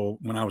Nashville.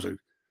 When I was a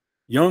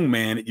young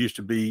man, it used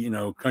to be,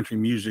 Country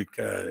Music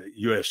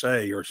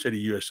USA or City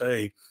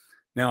USA.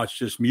 Now it's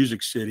just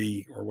Music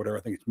City or whatever.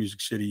 I think it's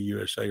Music City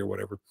USA or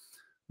whatever.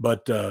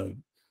 But do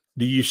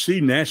you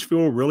see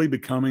Nashville really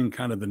becoming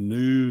kind of the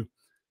new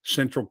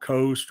Central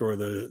Coast or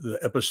the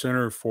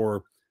epicenter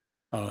for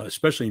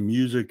especially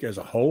music as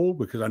a whole?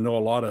 Because I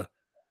know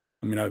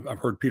I've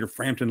heard Peter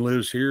Frampton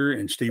lives here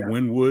and Steve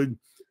Winwood.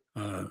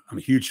 I'm a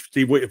huge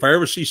Steve. If I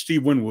ever see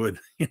Steve Winwood,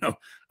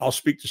 I'll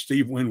speak to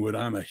Steve Winwood.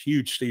 I'm a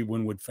huge Steve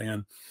Winwood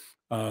fan.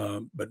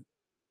 But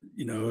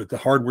at the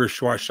hardware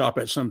store I shop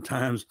at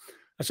sometimes,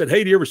 I said,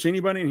 "Hey, do you ever see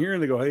anybody in here?"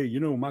 And they go, "Hey,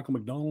 Michael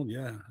McDonald?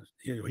 Yeah,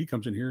 he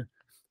comes in here."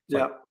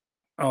 It's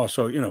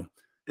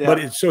but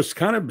it's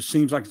kind of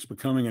seems like it's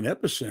becoming an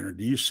epicenter.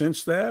 Do you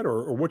sense that,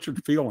 or what's your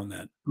feel on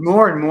that?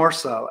 More and more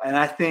so, and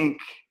I think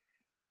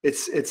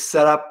it's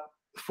set up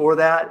for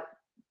that.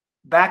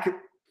 Back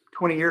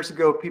 20 years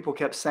ago, people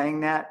kept saying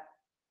that,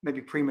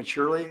 maybe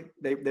prematurely.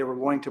 They were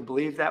wanting to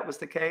believe that was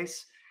the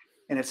case,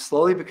 and it's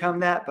slowly become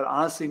that. But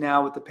honestly,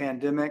 now with the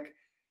pandemic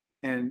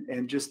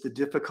and just the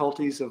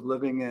difficulties of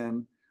living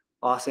in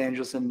Los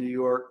Angeles and New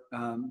York,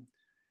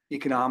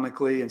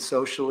 economically and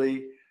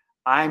socially,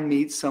 I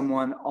meet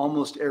someone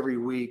almost every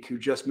week who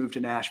just moved to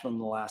Nashville in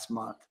the last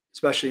month,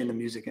 especially in the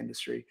music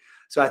industry.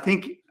 So I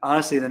think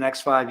honestly, in the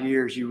next 5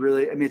 years,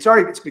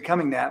 it's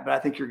becoming that, but I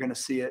think you're going to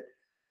see it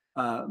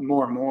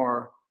more and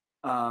more.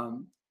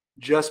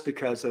 Just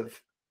because of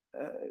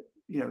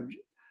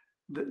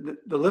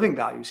the living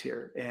values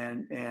here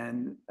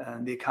and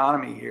the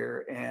economy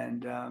here,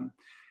 and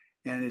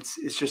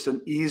it's just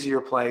an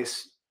easier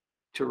place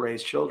to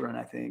raise children,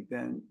 I think,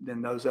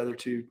 than those other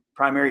two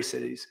primary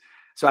cities.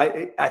 So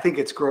I think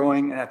it's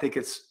growing, and I think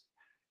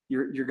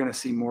you're going to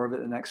see more of it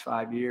in the next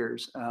 5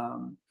 years.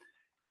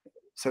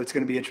 So it's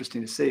going to be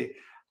interesting to see.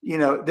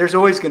 There's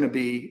always going to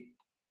be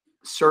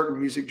certain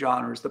music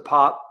genres, the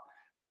pop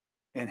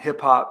and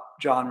hip hop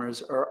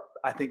genres are,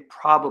 I think,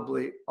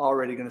 probably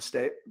already going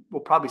to will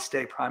probably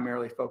stay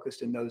primarily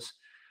focused in those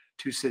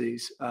two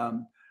cities.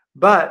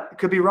 But it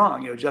could be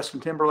wrong. Justin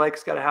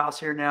Timberlake's got a house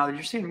here now.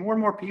 You're seeing more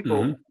and more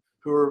people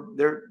who are,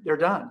 they're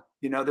done,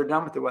 they're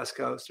done with the West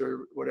Coast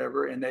or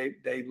whatever. And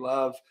they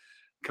love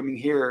coming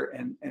here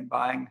and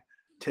buying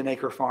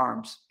 10-acre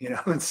farms,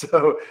 and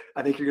so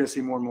I think you're going to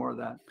see more and more of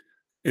that.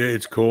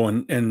 It's cool.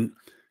 And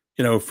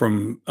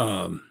from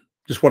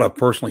just what I've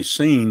personally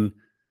seen,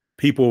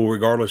 people,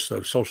 regardless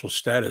of social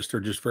status, they're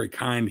just very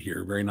kind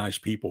here, very nice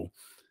people.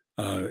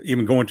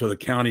 Even going to the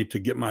county to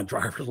get my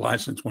driver's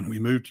license when we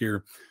moved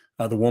here,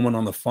 the woman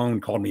on the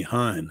phone called me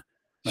Hun.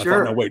 I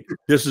thought, no, wait,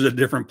 this is a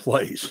different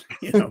place,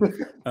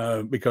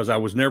 because I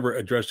was never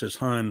addressed as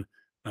Hun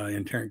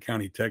in Tarrant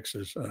County,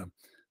 Texas.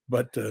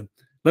 But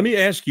let me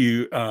ask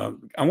you, I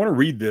want to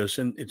read this,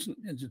 and it's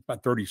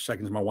about 30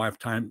 seconds. My wife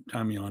timed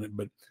me on it,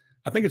 but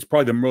I think it's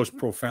probably the most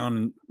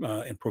profound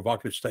and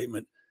provocative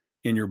statement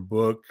in your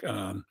book.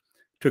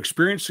 To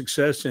experience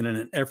success in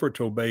an effort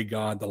to obey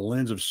God, the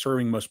lens of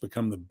serving must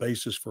become the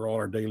basis for all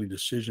our daily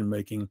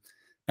decision-making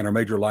and our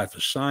major life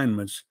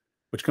assignments,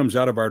 which comes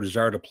out of our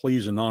desire to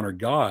please and honor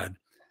God.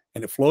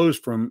 And it flows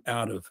from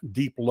out of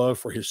deep love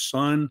for his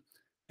son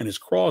and his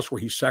cross, where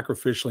he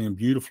sacrificially and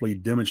beautifully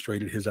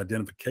demonstrated his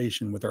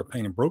identification with our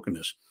pain and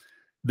brokenness.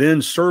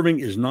 Then serving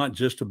is not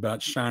just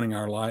about shining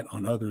our light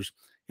on others.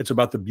 It's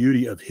about the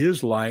beauty of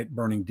his light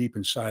burning deep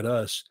inside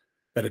us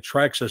that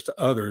attracts us to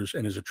others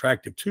and is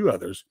attractive to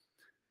others.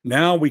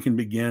 Now we can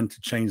begin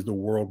to change the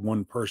world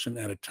one person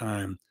at a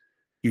time.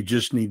 You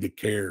just need to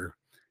care.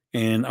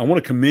 And I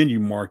want to commend you,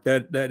 Mark.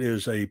 That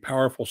is a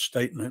powerful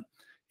statement.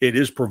 It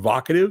is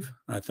provocative,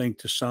 I think,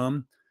 to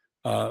some.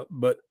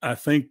 But I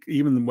think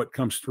even what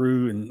comes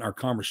through in our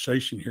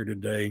conversation here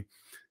today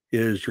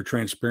is your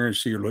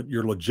transparency,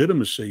 your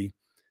legitimacy,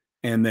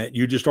 and that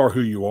you just are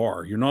who you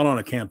are. You're not on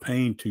a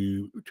campaign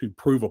to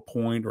prove a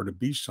point or to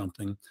be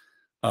something,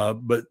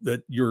 but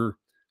that you're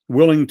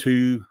willing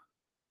to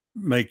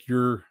make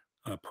your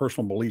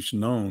personal beliefs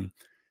known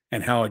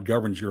and how it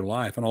governs your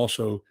life, and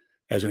also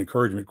as an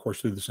encouragement, of course,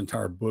 through this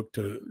entire book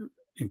to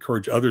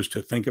encourage others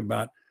to think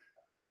about,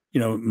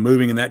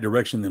 moving in that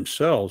direction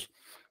themselves.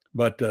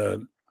 But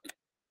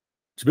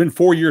it's been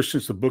 4 years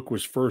since the book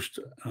was first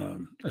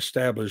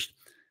established,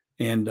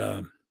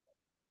 and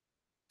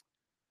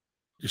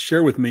just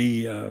share with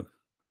me,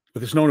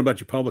 with it's known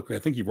about you publicly. I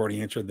think you've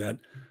already answered that.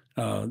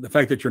 The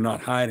fact that you're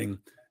not hiding.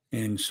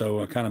 And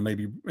so I kind of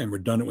maybe am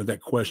redundant with that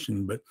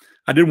question, but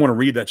I did want to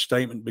read that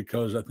statement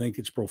because I think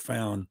it's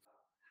profound.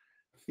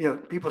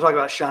 People talk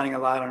about shining a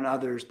light on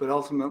others, but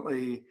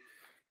ultimately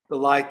the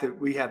light that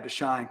we have to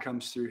shine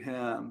comes through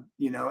him,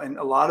 and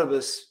a lot of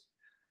us,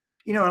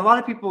 and a lot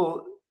of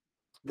people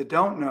that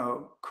don't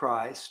know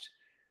Christ,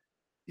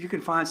 you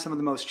can find some of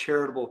the most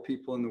charitable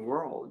people in the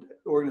world,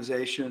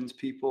 organizations,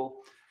 people,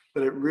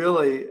 but it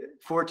really,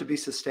 for it to be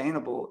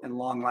sustainable and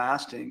long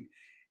lasting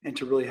and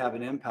to really have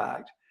an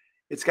impact,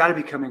 it's got to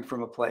be coming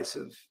from a place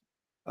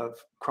of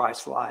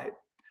Christ's light.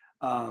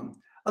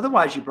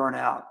 Otherwise you burn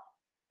out.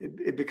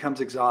 It becomes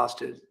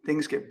exhausted.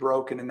 Things get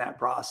broken in that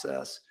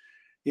process,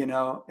 and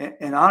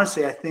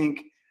honestly, I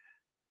think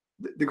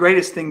the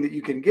greatest thing that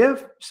you can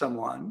give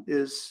someone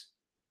is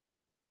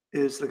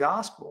the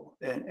gospel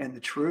and the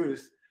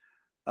truth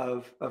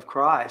of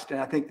Christ. And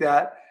I think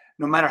that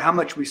no matter how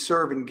much we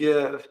serve and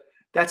give,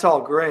 that's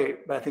all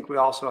great. But I think we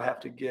also have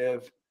to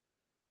give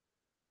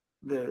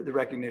the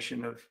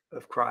recognition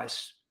of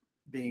Christ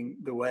being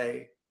the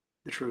way,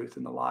 the truth,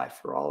 and the life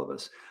for all of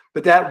us.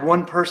 But that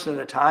one person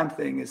at a time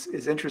thing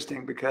is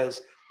interesting,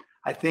 because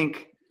I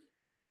think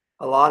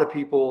a lot of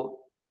people,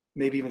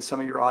 maybe even some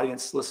of your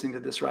audience listening to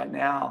this right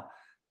now,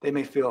 they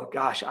may feel,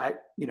 gosh, I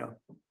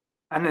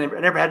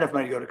never had enough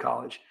money to go to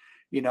college.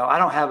 I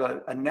don't have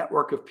a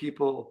network of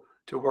people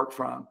to work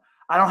from.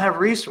 I don't have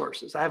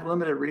resources. I have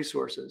limited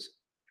resources.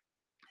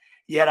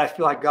 Yet I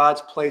feel like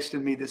God's placed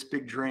in me this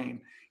big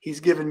dream. He's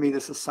given me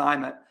this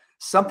assignment,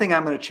 something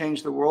I'm going to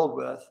change the world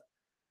with,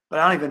 but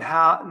I don't even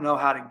know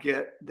how to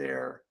get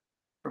there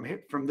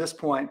from this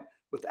point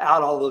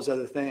without all those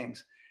other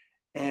things.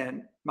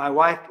 And my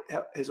wife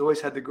has always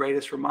had the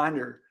greatest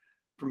reminder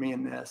for me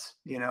in this,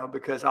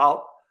 because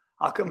I'll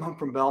come home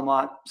from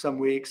Belmont some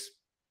weeks,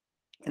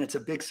 and it's a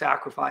big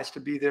sacrifice to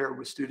be there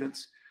with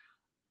students,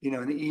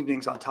 in the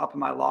evenings on top of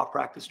my law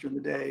practice during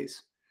the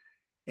days.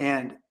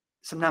 And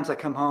sometimes I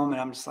come home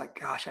and I'm just like,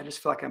 gosh, I just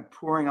feel like I'm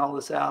pouring all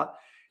this out.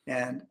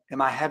 And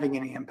am I having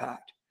any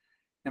impact?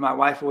 And my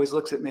wife always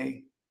looks at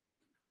me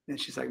and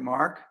she's like,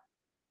 Mark,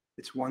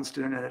 it's one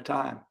student at a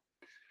time.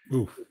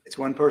 Oof. It's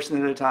one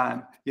person at a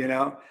time,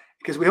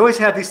 because we always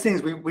have these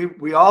things.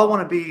 We all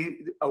want to be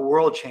a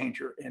world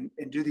changer and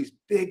do these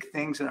big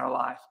things in our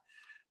life.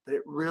 But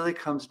it really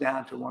comes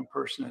down to one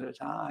person at a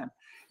time.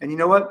 And you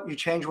know what? You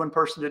change one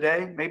person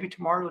today, maybe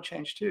tomorrow you'll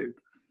change two.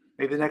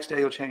 Maybe the next day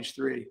you'll change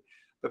three.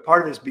 But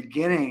part of it is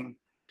beginning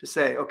to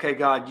say, okay,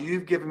 God,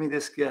 you've given me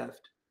this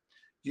gift.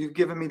 You've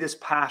given me this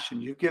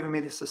passion. You've given me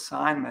this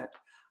assignment.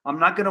 I'm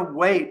not going to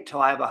wait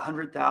till I have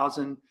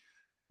 100,000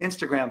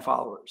 Instagram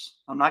followers.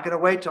 I'm not going to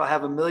wait till I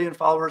have 1 million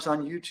followers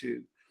on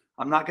YouTube.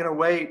 I'm not going to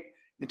wait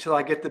until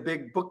I get the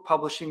big book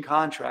publishing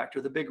contract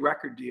or the big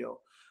record deal.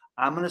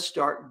 I'm going to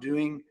start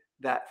doing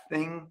that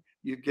thing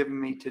you've given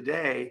me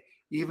today,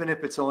 even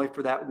if it's only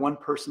for that one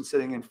person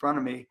sitting in front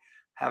of me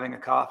having a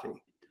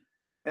coffee,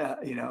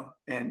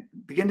 and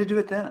begin to do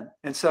it then.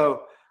 And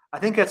so I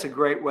think that's a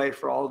great way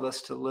for all of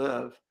us to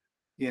live,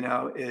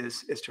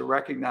 is to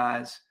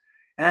recognize.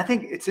 And I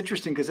think it's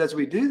interesting because as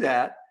we do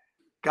that,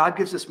 God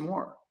gives us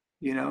more,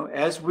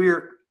 as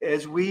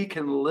we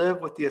can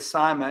live with the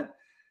assignment,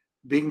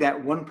 being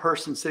that one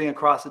person sitting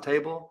across the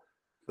table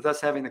with us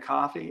having the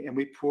coffee, and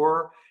we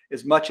pour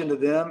as much into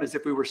them as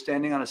if we were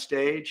standing on a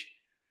stage,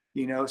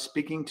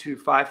 speaking to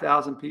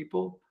 5,000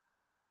 people,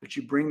 but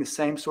you bring the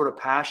same sort of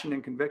passion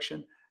and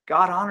conviction.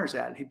 God honors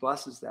that, and He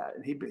blesses that,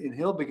 and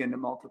He'll begin to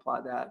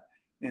multiply that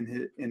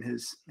in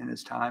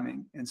His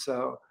timing. And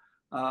so,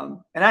 and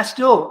I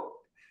still,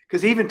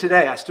 because even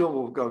today, I still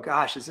will go,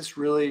 gosh, is this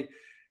really,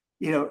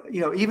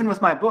 even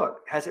with my book,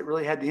 has it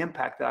really had the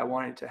impact that I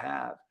wanted it to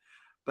have?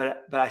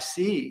 But I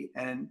see,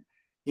 and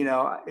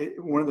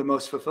one of the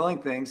most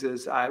fulfilling things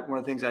is one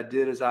of the things I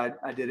did is I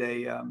did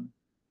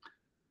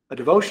a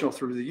devotional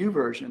through the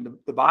YouVersion,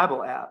 the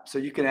Bible app. So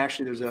you can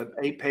actually, there's a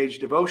 8-page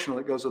devotional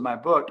that goes with my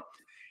book.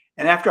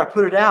 And after I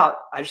put it out,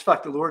 I just felt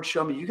like the Lord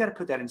showed me, you got to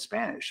put that in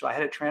Spanish. So I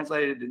had it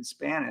translated in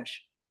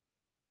Spanish.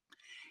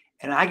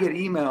 And I get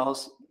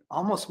emails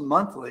almost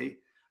monthly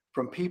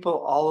from people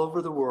all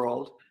over the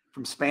world,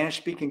 from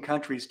Spanish-speaking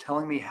countries,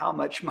 telling me how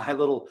much my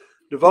little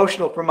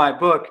devotional from my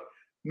book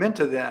meant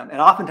to them.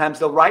 And oftentimes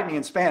they'll write me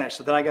in Spanish.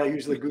 So then I got to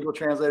use the Google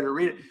Translator to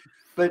read it.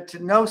 But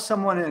to know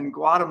someone in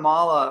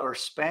Guatemala or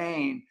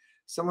Spain,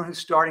 someone who's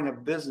starting a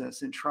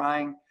business and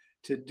trying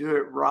to do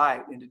it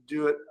right and to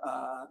do it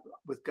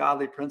with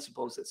godly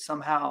principles, that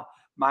somehow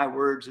my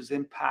words has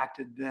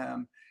impacted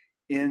them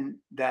in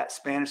that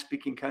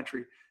Spanish-speaking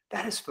country,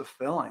 that is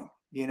fulfilling,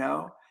 you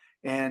know?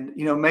 And,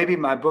 you know, maybe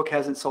my book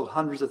hasn't sold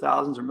hundreds of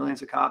thousands or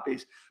millions of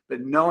copies,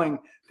 but knowing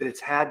that it's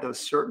had those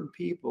certain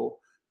people,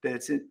 that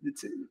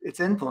it's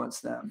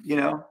influenced them, you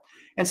know?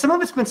 And some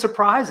of it's been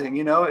surprising,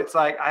 you know, it's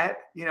like, I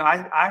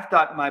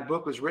thought my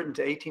book was written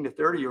to 18 to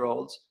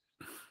 30-year-olds,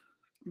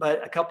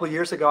 but a couple of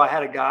years ago, I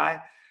had a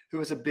guy who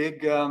was a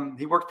big,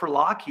 he worked for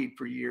Lockheed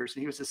for years,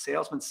 and he was a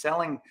salesman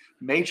selling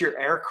major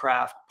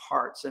aircraft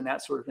parts and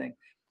that sort of thing.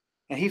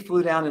 And he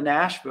flew down to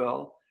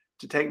Nashville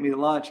to take me to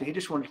lunch, and he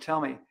just wanted to tell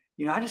me,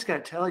 you know, I just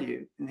got to tell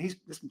you, and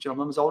this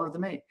gentleman was older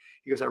than me.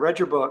 He goes, I read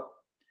your book,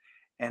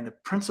 and the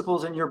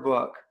principles in your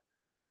book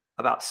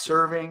about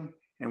serving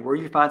and where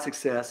you find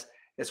success,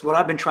 it's what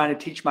I've been trying to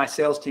teach my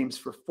sales teams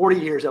for 40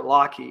 years at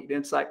Lockheed. And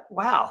it's like,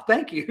 wow,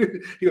 thank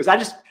you. He goes,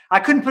 I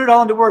couldn't put it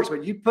all into words,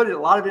 but you put a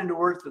lot of it into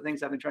words, the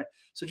things I've been trying.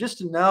 So just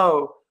to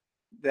know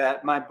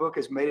that my book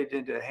has made it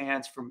into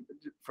hands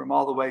from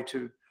all the way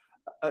to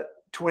a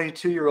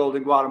 22-year-old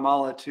in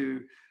Guatemala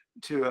to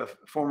a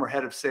former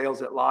head of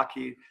sales at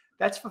Lockheed,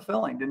 that's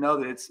fulfilling to know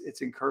that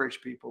it's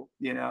encouraged people,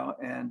 you know,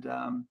 and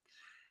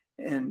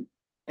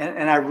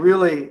I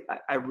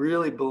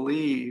really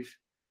believe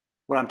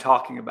what I'm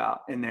talking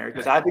about in there,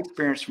 because I've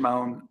experienced my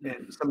own,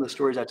 and some of the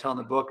stories I tell in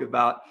the book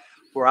about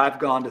where I've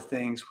gone to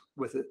things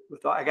with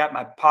I got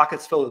my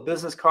pockets filled with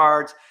business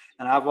cards,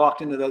 and I've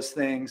walked into those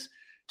things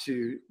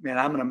to, man,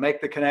 I'm going to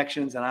make the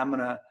connections, and I'm going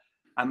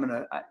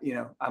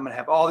to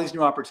have all these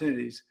new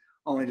opportunities,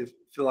 only to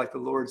feel like the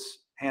Lord's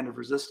hand of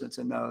resistance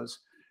in those.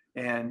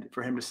 And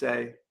for him to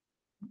say,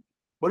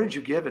 what did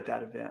you give at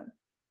that event?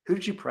 Who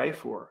did you pray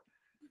for?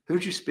 Who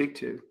did you speak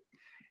to?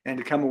 And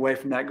to come away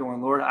from that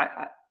going, Lord,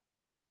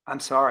 I'm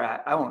sorry,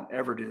 I won't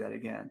ever do that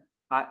again.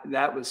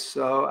 That was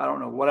so, I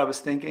don't know what I was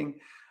thinking.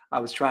 I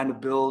was trying to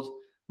build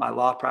my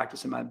law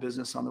practice and my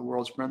business on the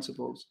world's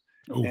principles.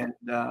 Ooh. And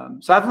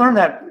so I've learned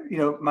that, you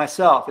know,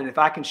 myself. And if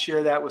I can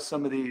share that with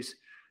some of these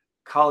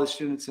college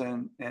students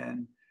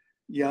and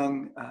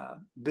young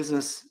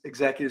business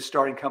executives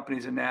starting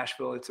companies in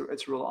Nashville, it's a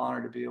real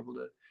honor to be able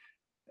to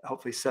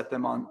hopefully set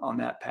them on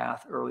that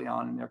path early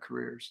on in their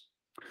careers.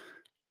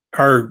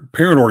 Our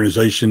parent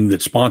organization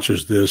that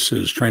sponsors this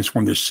is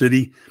Transform the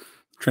City,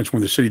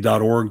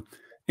 transformthecity.org.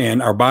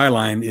 And our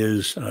byline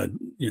is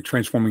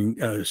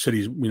transforming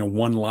cities, you know,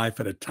 one life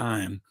at a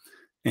time.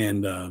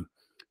 And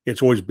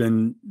it's always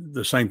been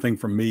the same thing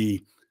for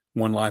me,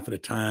 one life at a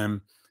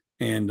time.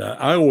 And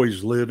I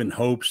always live in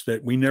hopes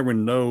that we never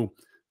know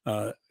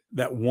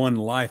that one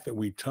life that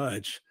we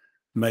touch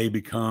may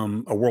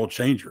become a world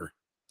changer.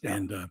 Yeah.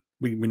 And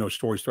we know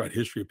stories throughout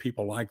history of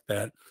people like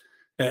that.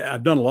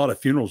 I've done a lot of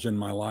funerals in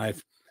my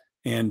life,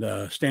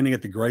 and standing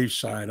at the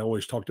graveside, I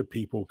always talk to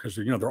people because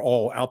they're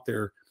all out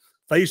there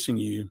facing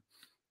you.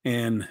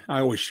 And I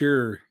always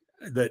share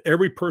that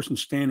every person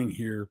standing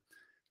here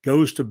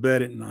goes to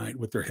bed at night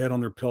with their head on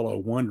their pillow,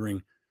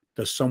 wondering,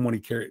 does somebody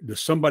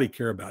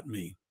care about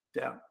me?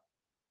 Yeah.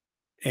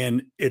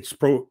 And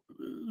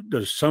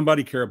does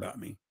somebody care about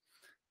me?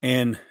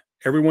 And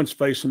everyone's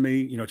facing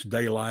me, it's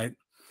daylight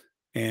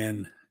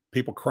and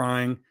people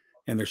crying,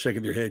 and they're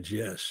shaking their heads.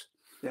 Yes.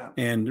 Yeah.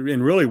 And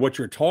really what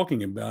you're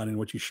talking about and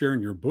what you share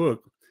in your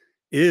book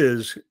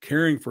is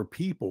caring for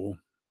people,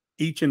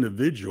 each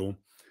individual,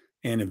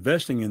 and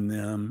investing in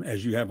them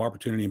as you have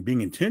opportunity and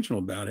being intentional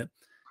about it.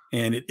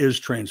 And it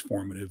is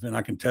transformative. And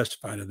I can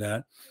testify to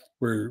that.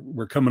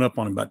 We're coming up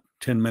on about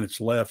 10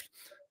 minutes left,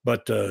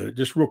 but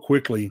just real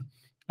quickly,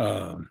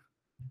 I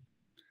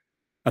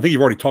think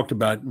you've already talked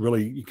about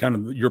really kind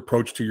of your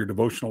approach to your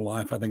devotional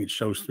life. I think it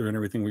shows through in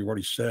everything we've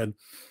already said.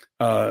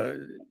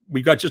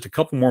 We've got just a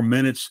couple more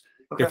minutes.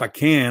 Okay. If I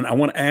can, I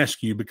want to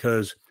ask you,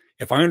 because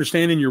if I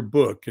understand in your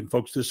book, and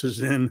folks, this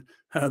is in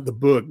the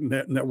book,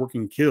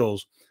 Networking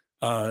Kills,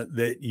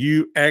 that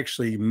you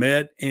actually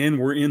met and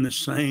were in the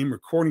same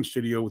recording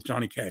studio with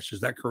Johnny Cash. Is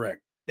that correct?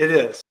 It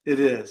is.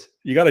 It is.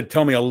 You got to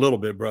tell me a little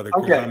bit, brother.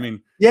 Okay. I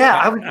mean, yeah,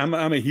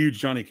 I'm a huge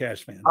Johnny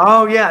Cash fan.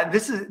 Oh yeah.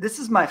 This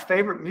is my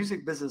favorite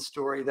music business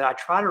story that I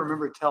try to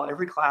remember to tell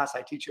every class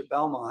I teach at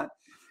Belmont,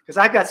 because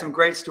I've got some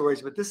great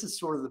stories, but this is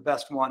sort of the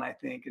best one, I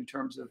think, in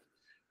terms of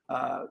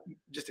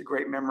just a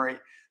great memory.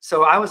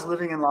 So I was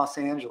living in Los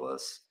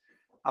Angeles.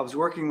 I was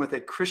working with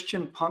a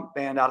Christian punk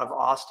band out of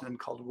Austin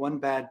called One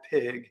Bad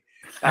Pig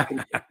back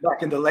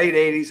in the late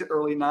 80s,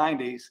 early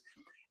 90s.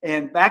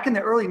 And back in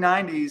the early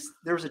 90s,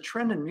 there was a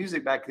trend in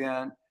music back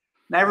then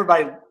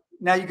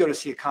Now you go to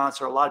see a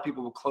concert, a lot of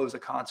people will close a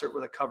concert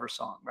with a cover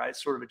song, right?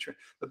 It's sort of a trend.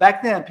 But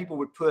back then, people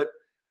would put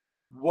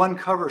one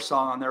cover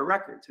song on their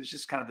records. It was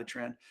just kind of the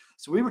trend.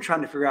 So we were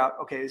trying to figure out,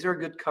 okay, is there a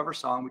good cover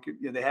song? We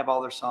could, they have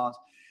all their songs.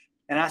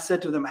 And I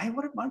said to them, hey,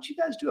 why don't you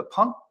guys do a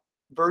punk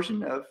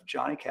version of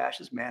Johnny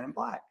Cash's Man in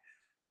Black?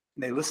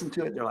 And they listened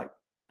to it. They're like,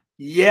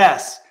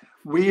 yes,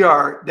 we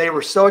are. They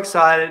were so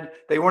excited.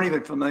 They weren't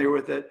even familiar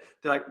with it.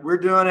 They're like, we're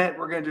doing it.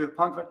 We're going to do a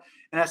punk.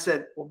 And I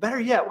said, well, better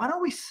yet, why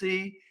don't we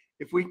see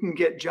if we can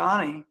get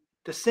Johnny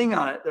to sing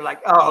on it? They're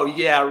like, oh,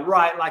 yeah,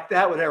 right. Like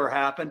that would ever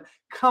happen.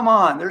 Come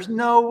on. There's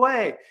no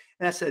way.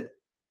 And I said,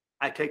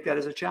 I take that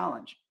as a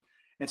challenge.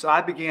 And so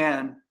I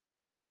began,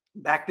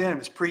 back then it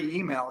was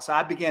pre-email. So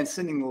I began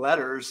sending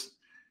letters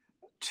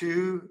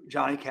to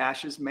Johnny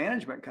Cash's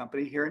management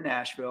company here in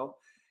Nashville.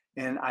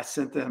 And I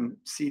sent them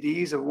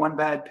CDs of One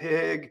Bad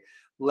Pig,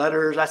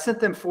 letters. I sent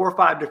them 4 or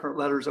 5 different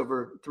letters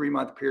over a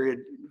 3-month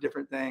period,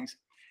 different things.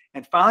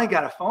 And finally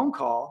got a phone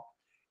call.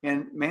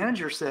 And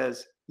manager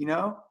says,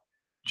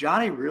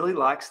 Johnny really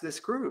likes this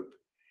group.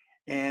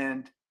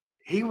 And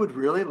he would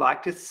really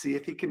like to see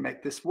if he can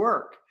make this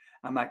work.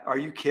 I'm like, are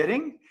you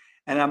kidding?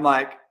 And I'm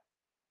like,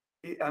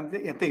 I'm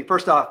thinking,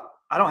 first off,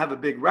 I don't have a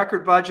big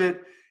record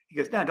budget. He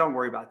goes, no, don't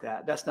worry about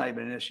that. That's not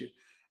even an issue.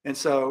 And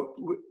so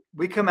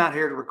we come out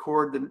here to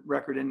record the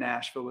record in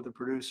Nashville with a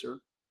producer.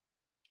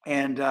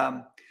 And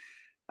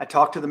I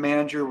talked to the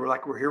manager. We're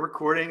like, we're here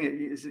recording.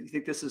 You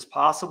think this is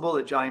possible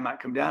that Johnny might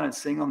come down and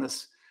sing on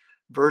this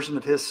version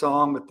of his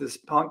song with this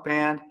punk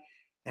band?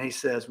 And he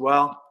says,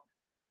 well,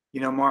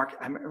 Mark,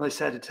 I'm really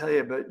sad to tell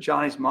you, but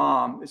Johnny's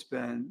mom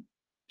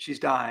she's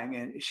dying,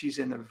 and she's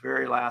in the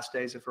very last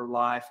days of her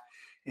life.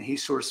 And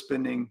he's sort of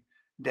spending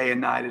day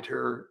and night at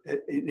her.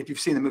 If you've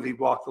seen the movie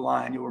Walk the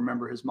Line, you'll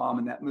remember his mom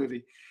in that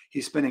movie.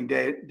 He's spending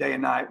day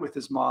and night with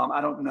his mom.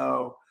 I don't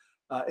know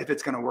if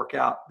it's going to work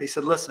out. They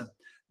said, listen,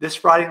 this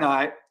Friday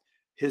night,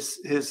 his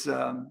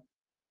son,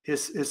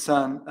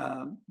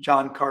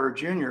 John Carter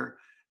Jr.,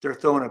 they're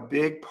throwing a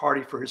big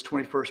party for his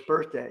 21st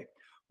birthday.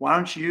 Why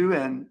don't you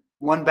and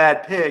One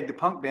Bad Pig, the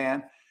punk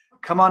band,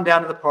 come on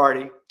down to the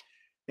party,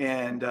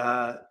 and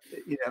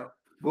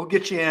we'll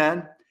get you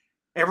in.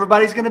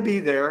 Everybody's going to be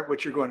there.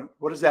 Which you're going,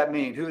 what does that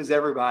mean? Who is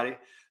everybody?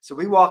 So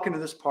we walk into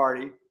this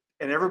party,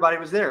 and everybody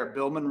was there.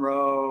 Bill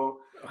Monroe,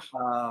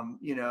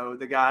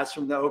 the guys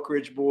from the Oak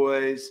Ridge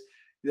Boys,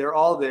 they're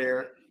all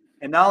there.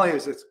 And not only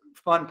is it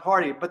a fun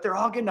party, but they're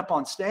all getting up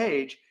on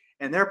stage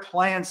and they're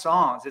playing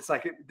songs. It's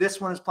like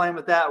this one is playing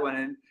with that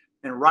one,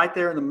 and right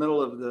there in the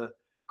middle of the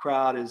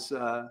crowd is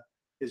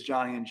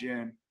Johnny and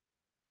June.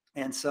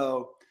 And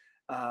so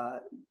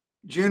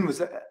June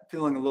was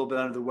feeling a little bit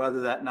under the weather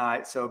that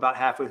night. So about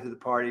halfway through the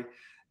party,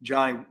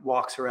 Johnny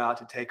walks her out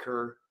to take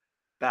her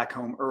back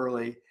home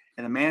early.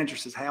 And the manager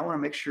says, hey, I want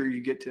to make sure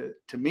you get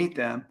to meet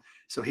them.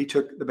 So he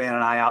took the band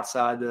and I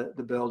outside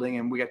the building,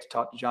 and we got to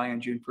talk to Johnny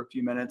and June for a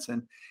few minutes.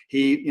 And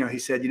he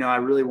said, I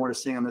really want to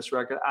sing on this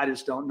record. I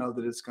just don't know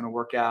that it's going to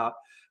work out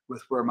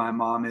with where my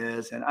mom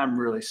is. And I'm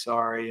really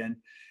sorry. And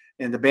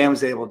the band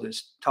was able to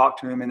just talk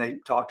to him, and they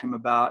talked to him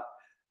about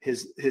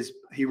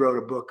he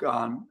wrote a book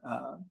on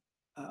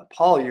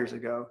Paul years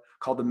ago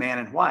called The Man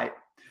in White,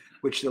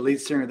 which the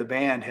lead singer of the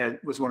band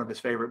was one of his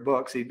favorite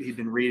books. He'd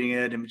been reading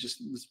it and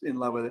was in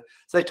love with it.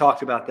 So they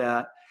talked about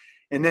that.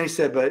 And then he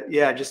said, but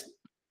yeah,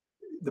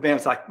 the band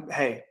was like,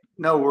 hey,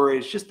 no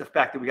worries. Just the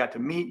fact that we got to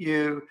meet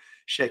you,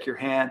 shake your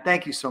hand.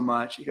 Thank you so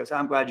much. He goes,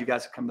 I'm glad you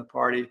guys have come to the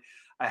party.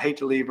 I hate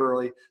to leave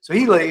early. So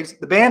he leaves.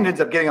 The band ends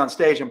up getting on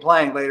stage and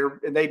playing later,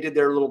 and they did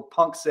their little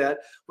punk set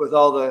with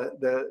all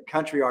the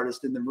country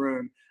artists in the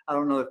room. I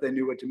don't know if they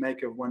knew what to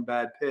make of One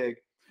Bad Pig.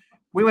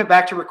 We went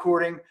back to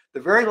recording. The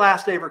very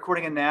last day of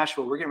recording in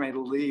Nashville, we're getting ready to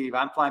leave.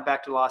 I'm flying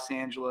back to Los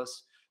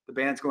Angeles. The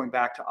band's going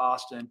back to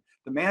Austin.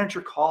 The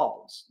manager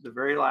calls the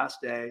very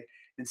last day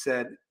and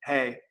said,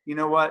 hey, you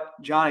know what?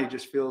 Johnny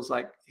just feels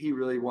like he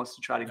really wants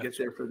to try to get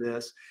there for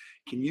this.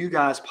 Can you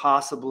guys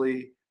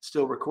possibly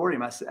still record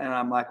him? And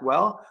I'm like,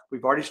 well,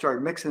 we've already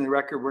started mixing the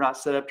record. We're not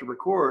set up to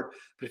record,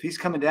 but if he's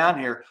coming down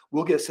here,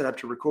 we'll get set up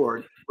to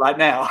record right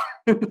now.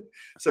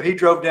 So he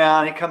drove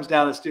down. He comes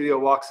down to the studio,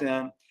 walks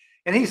in,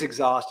 and he's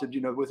exhausted,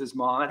 with his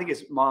mom. I think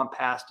his mom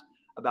passed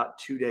about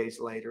 2 days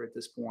later at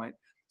this point.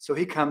 So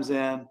he comes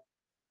in,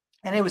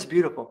 and it was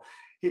beautiful.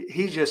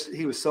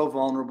 He was so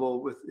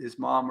vulnerable with his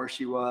mom where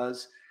she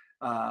was.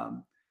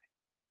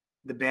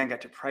 The band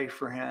got to pray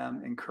for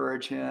him,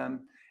 encourage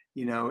him,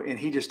 and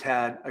he just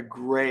had a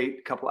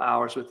great couple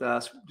hours with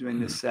us doing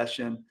this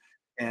session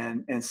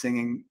and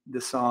singing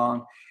the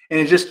song. And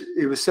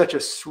it was such a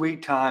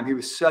sweet time. He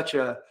was such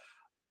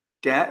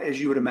as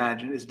you would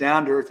imagine, as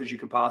down to earth as you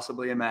could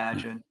possibly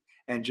imagine,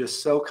 and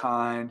just so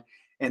kind.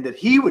 And that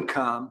he would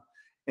come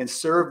and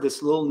serve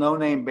this little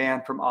no-name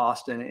band from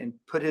Austin and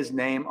put his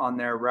name on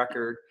their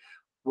record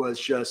was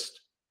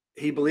just,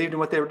 he believed in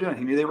what they were doing.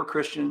 He knew they were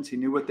Christians. He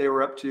knew what they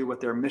were up to, what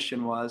their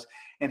mission was,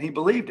 and he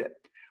believed it.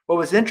 What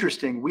was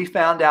interesting, we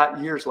found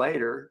out years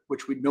later,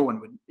 which no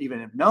one would even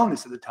have known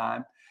this at the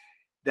time,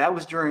 that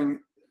was during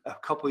a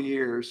couple of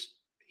years,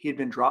 he had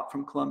been dropped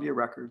from Columbia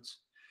Records.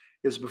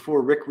 It was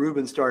before Rick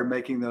Rubin started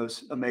making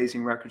those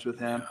amazing records with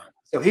him.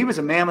 So he was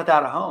a man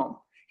without a home.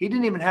 He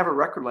didn't even have a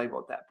record label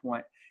at that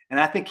point. And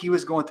I think he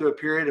was going through a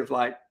period of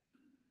like,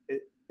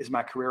 is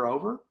my career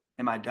over?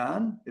 Am I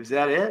done? Is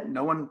that it?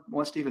 No one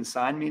wants to even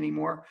sign me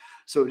anymore.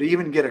 So to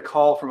even get a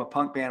call from a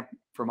punk band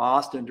from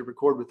Austin to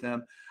record with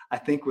them, I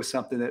think was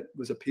something that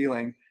was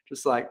appealing.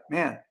 Just like,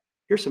 man,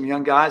 here's some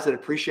young guys that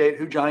appreciate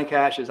who Johnny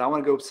Cash is. I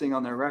want to go sing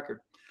on their record.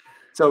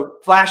 So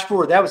flash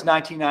forward, that was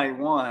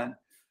 1991.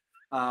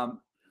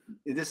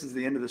 This is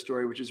the end of the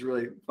story, which is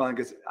really fun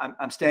because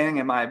I'm standing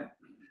in my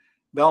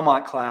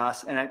Belmont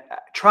class, and I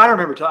try to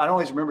remember. I don't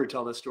always remember to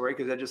tell this story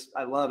because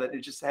I love it.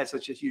 It just had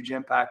such a huge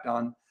impact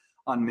on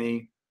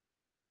me.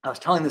 I was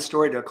telling this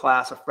story to a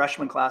class, a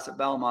freshman class at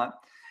Belmont,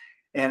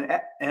 and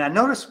I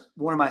noticed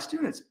one of my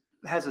students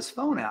has his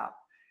phone out,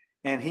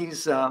 and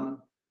he's I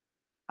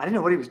didn't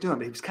know what he was doing,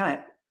 but he was kind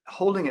of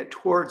holding it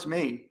towards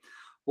me.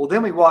 Well,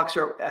 then we walked,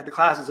 the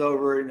class is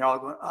over, and they're all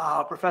going,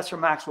 "Oh, Professor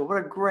Maxwell, what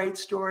a great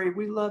story.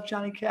 We love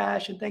Johnny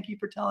Cash, and thank you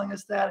for telling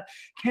us that.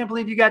 Can't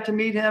believe you got to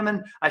meet him."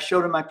 And I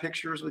showed him my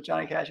pictures with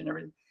Johnny Cash and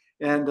everything.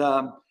 And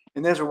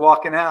as we're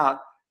walking out,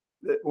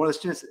 one of the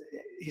students,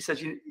 he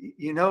says,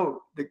 you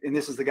know, and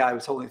this is the guy who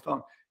was holding the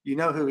phone, "You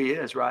know who he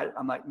is, right?"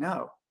 I'm like,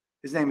 "No,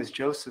 his name is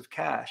Joseph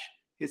Cash."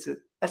 He said,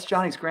 "That's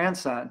Johnny's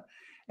grandson."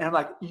 And I'm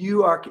like,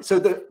 "You are." So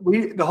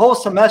the whole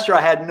semester,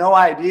 I had no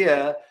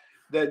idea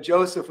that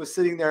Joseph was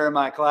sitting there in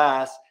my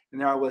class,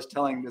 and there I was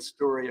telling this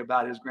story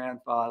about his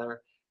grandfather.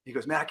 He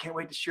goes, "Man, I can't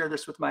wait to share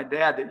this with my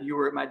dad, that you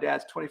were at my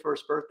dad's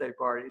 21st birthday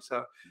party."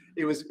 So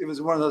it was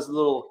one of those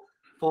little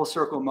full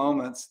circle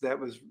moments that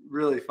was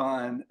really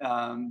fun.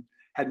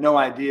 Had no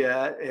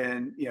idea,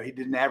 and he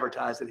didn't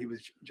advertise that he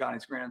was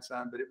Johnny's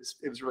grandson, but it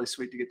was really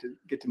sweet to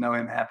get to know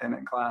him, have him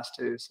in class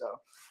too. So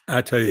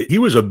I tell you, he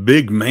was a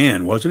big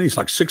man, wasn't he? He's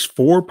like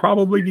 6'4",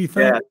 probably. Do you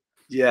think? Yeah.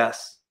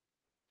 Yes.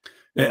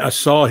 I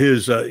saw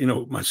his,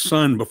 my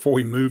son, before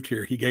we moved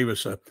here, he gave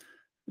us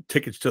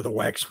tickets to the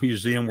Wax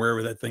Museum,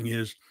 wherever that thing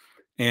is.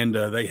 And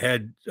they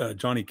had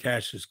Johnny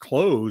Cash's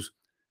clothes.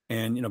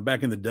 And,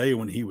 back in the day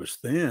when he was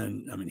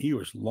thin, I mean, he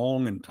was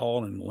long and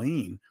tall and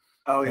lean.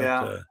 Oh, But,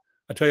 yeah.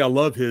 I tell you, I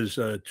love his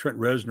Trent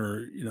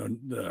Reznor,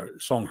 the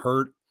song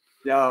 "Hurt."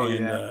 Oh,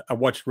 And yeah. I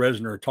watched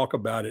Reznor talk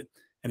about it.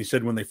 And he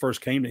said when they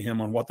first came to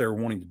him on what they were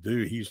wanting to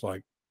do, he's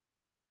like,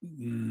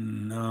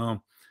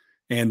 "No."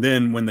 And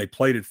then when they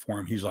played it for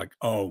him, he's like,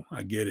 "Oh,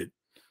 I get it."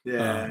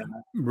 Yeah.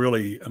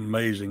 Really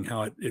amazing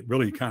how it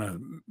really kind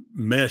of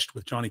meshed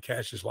with Johnny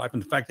Cash's life,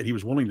 and the fact that he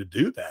was willing to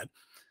do that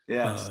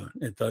Yes.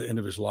 at the end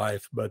of his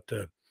life. But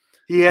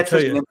He I had tell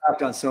such an you,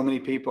 impact on so many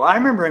people. I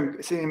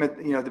remember seeing him at,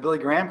 the Billy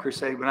Graham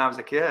Crusade when I was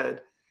a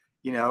kid,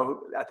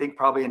 I think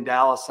probably in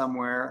Dallas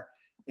somewhere.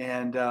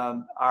 And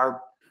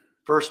our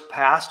first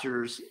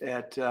pastors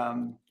at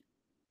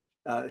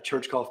a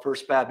church called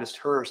First Baptist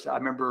Hearst, I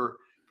remember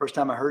first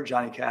time I heard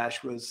Johnny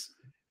Cash was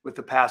with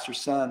the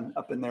pastor's son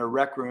up in their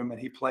rec room, and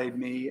he played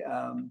me.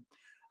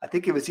 I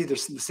think it was either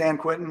the San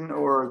Quentin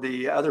or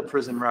the other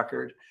prison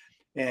record.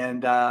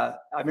 And I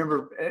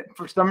remember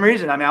for some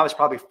reason, I was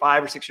probably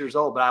 5 or 6 years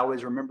old, but I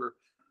always remember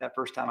that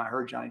first time I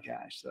heard Johnny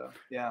Cash. So,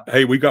 yeah.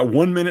 Hey, we've got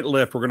 1 minute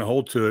left. We're going to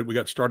hold to it. We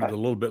got started a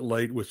little bit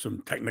late with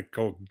some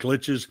technical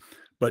glitches,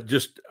 but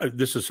just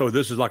this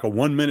is like a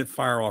 1 minute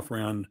fire off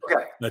round.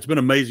 Okay. It's been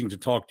amazing to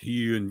talk to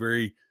you and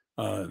very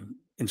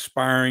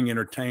inspiring,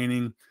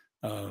 entertaining.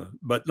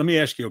 But let me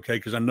ask you, okay,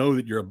 because I know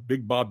that you're a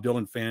big Bob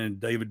Dylan fan,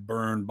 David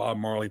Byrne, Bob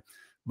Marley,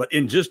 but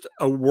in just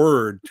a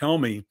word, tell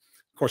me,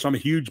 of course, I'm a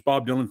huge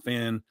Bob Dylan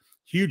fan,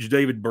 huge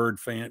David Byrne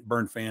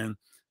fan,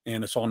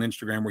 and I saw on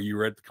Instagram where you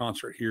were at the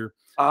concert here.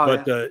 Oh,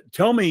 but yeah.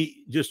 Tell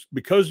me, just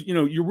because,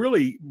 you're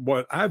really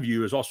what I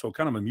view as also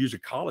kind of a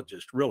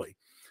musicologist, really.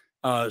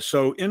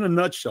 So in a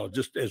nutshell,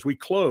 just as we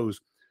close,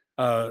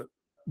 in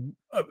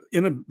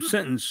a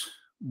sentence,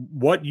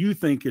 what you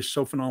think is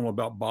so phenomenal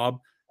about Bob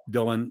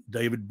Dylan,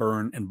 David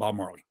Byrne, and Bob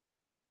Marley?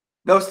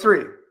 Those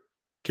three.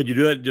 Could you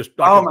do that? Just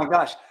Oh my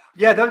gosh.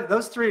 Yeah,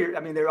 those three,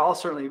 they're all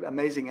certainly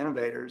amazing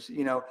innovators.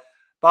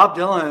 Bob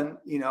Dylan,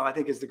 I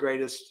think is the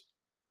greatest.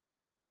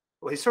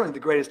 Well, he's certainly the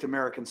greatest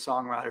American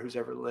songwriter who's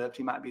ever lived.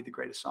 He might be the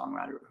greatest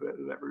songwriter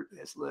who ever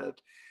has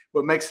lived.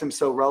 What makes him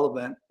so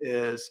relevant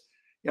is,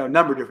 a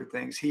number of different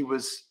things. He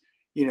was,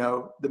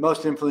 the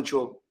most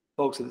influential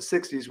folks of the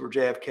 60s were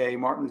JFK,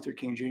 Martin Luther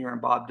King Jr.,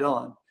 and Bob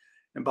Dylan.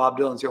 And Bob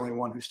Dylan's the only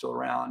one who's still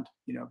around,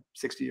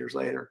 60 years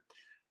later.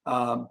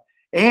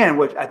 And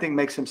what I think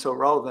makes him so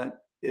relevant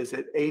is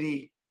at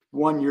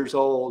 81 years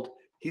old,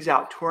 he's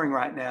out touring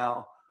right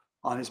now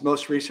on his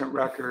most recent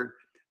record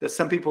that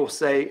some people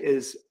say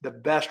is the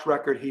best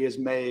record he has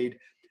made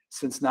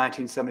since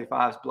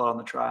 1975's Blood on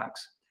the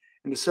Tracks.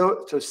 And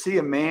to see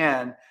a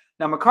man,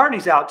 now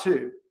McCartney's out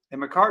too,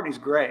 and McCartney's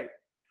great,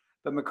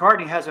 but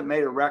McCartney hasn't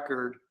made a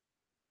record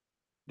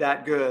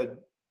that good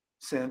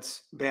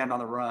since Band on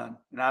the Run.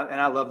 And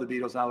I love the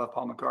Beatles and I love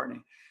Paul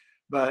McCartney,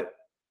 but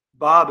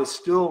Bob is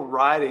still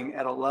writing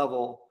at a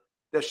level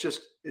that's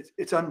just,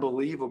 it's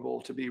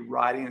unbelievable to be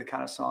writing the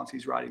kind of songs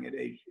he's writing at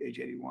age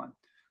 81.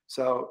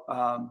 So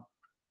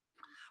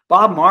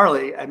Bob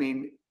Marley, I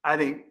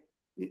think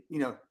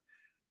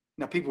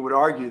now people would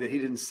argue that he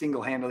didn't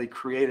single-handedly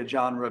create a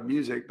genre of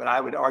music, but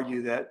I would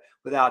argue that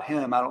without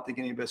him, I don't think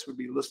any of us would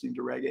be listening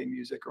to reggae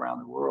music around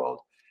the world.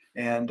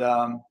 And,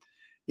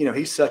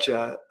 he's such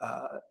a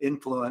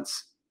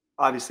influence,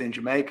 obviously in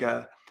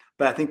Jamaica.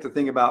 But I think the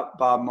thing about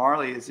Bob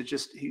Marley is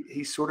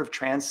he sort of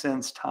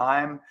transcends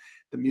time.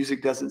 The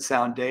music doesn't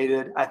sound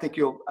dated. I think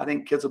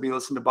kids will be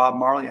listening to Bob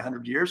Marley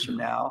 100 years from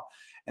now.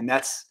 And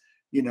that's,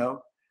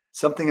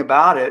 something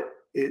about it.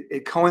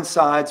 It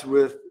coincides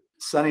with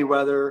sunny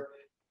weather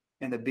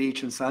and the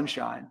beach and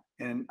sunshine.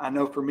 And I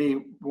know for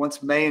me,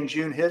 once May and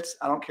June hits,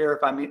 I don't care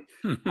if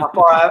how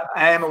far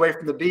I am away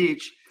from the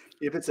beach.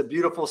 If it's a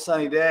beautiful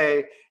sunny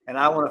day and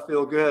I want to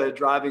feel good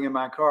driving in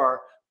my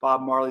car,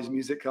 Bob Marley's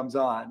music comes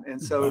on.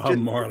 And so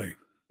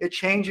it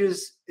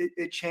changes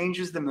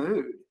the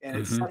mood, and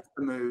it sets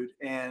the mood.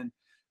 And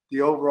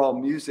the overall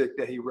music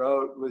that he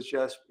wrote was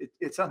just,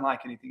 it's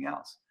unlike anything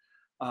else.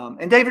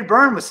 And David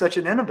Byrne was such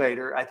an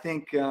innovator. I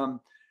think, I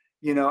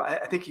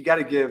think you got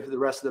to give the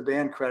rest of the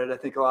band credit. I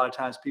think a lot of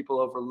times people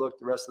overlook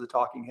the rest of the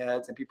Talking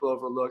Heads, and people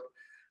overlook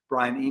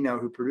Brian Eno,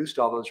 who produced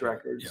all those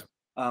records.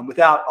 Yeah.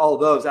 Without all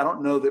those, I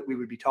don't know that we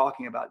would be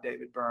talking about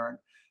David Byrne.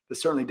 But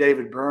certainly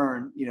David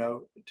Byrne,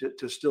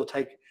 to still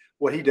take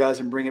what he does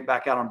and bring it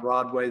back out on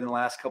Broadway in the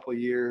last couple of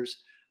years,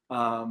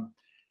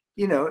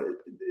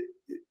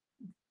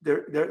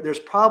 there's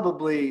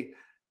probably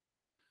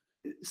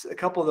a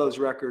couple of those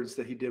records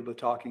that he did with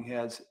Talking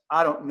Heads.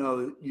 I don't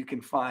know that you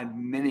can find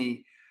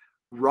many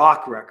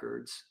rock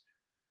records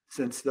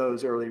since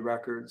those early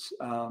records,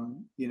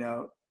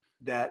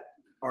 that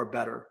are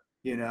better.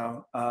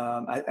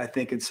 I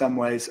think in some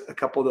ways a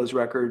couple of those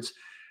records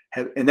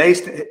and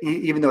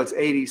even though it's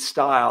 80s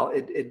style,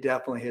 it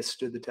definitely has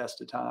stood the test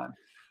of time.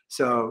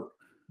 So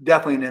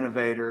definitely an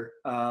innovator.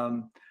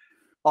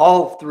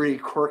 All three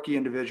quirky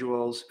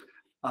individuals.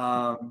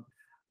 I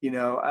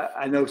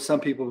know some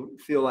people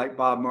feel like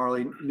Bob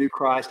Marley knew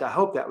Christ. I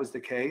hope that was the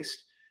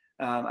case.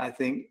 I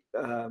think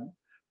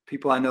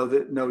people I know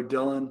that know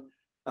Dylan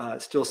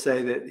still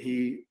say that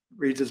he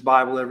reads his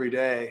Bible every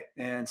day.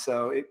 And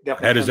so it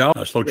definitely had his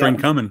album, Slow Train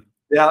Coming.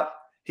 Yeah.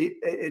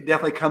 It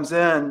definitely comes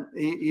in,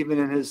 even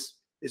in his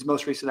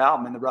most recent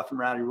album, In the Rough and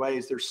Rowdy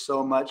Ways. There's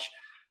so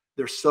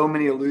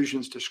many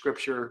allusions to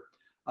Scripture.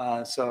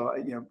 So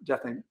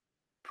definitely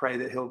pray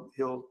that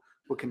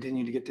we'll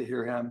continue to get to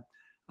hear him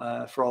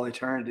for all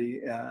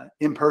eternity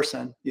in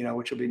person,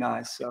 which will be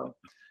nice. So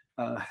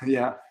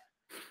yeah.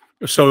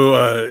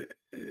 So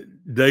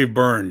Dave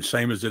Byrne,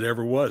 same as it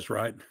ever was,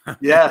 right?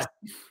 Yes.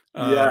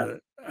 Yeah.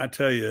 I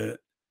tell you,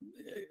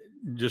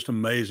 just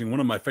amazing. One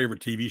of my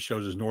favorite TV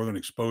shows is Northern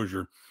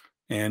Exposure,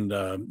 and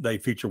they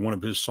feature one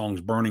of his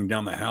songs, "Burning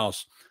Down the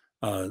House."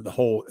 The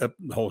whole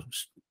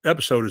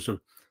episode is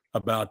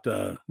about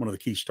one of the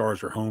key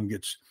stars. Her home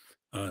gets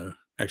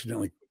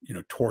accidentally,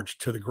 torched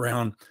to the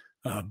ground,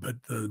 but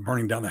the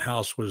burning down the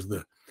house was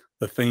the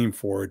theme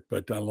for it.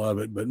 But I love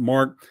it. But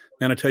Mark,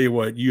 man, I tell you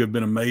what, you have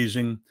been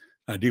amazing.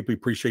 I deeply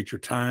appreciate your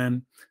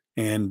time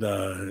and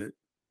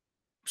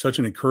such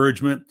an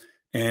encouragement.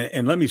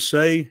 And let me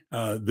say,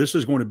 this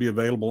is going to be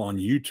available on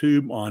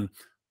YouTube on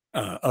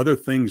Other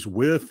Things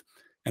With.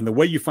 And the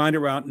way you find it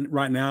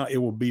right now, it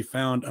will be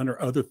found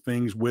under Other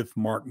Things with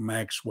Mark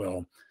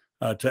Maxwell.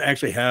 To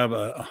actually have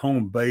a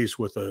home base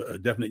with a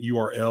definite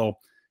URL,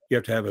 you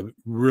have to have a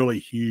really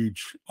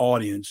huge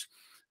audience.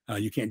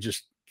 You can't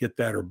just get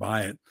that or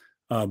buy it.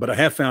 But I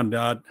have found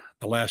out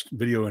the last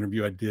video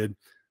interview I did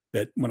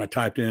that when I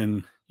typed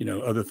in,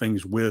 Other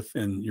Things With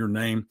and your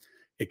name,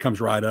 it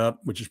comes right up,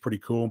 which is pretty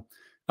cool.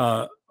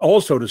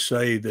 Also to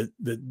say that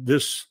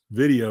this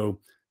video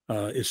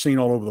is seen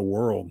all over the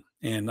world,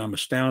 and I'm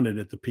astounded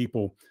at the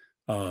people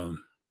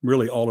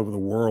really all over the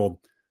world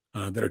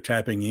that are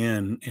tapping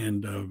in.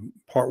 And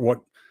part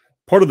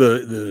of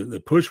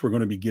the push we're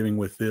going to be giving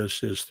with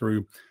this is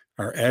through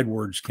our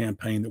AdWords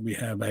campaign that we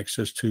have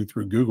access to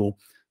through Google.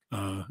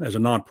 As a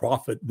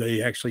nonprofit,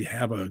 they actually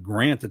have a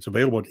grant that's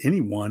available to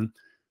anyone,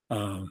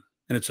 and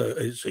it's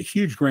a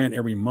huge grant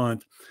every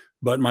month.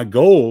 But my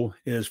goal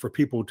is for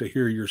people to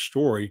hear your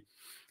story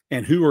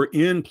and who are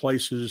in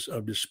places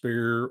of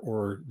despair,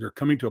 or they're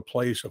coming to a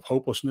place of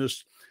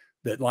hopelessness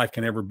that life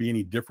can never be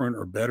any different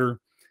or better.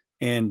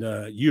 And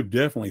you've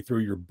definitely,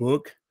 through your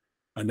book,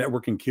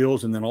 Networking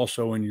Kills, and then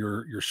also in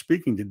your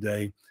speaking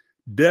today,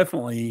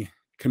 definitely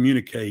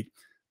communicate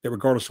that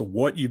regardless of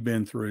what you've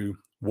been through,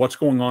 what's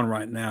going on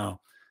right now,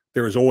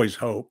 there is always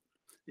hope.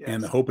 Yes.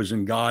 And the hope is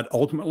in God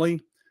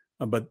ultimately.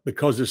 But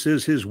because this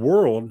is his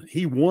world,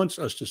 he wants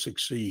us to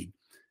succeed.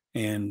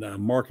 And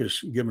Mark has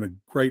given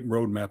a great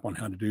roadmap on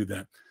how to do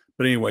that.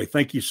 But anyway,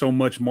 thank you so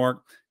much,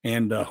 Mark.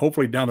 And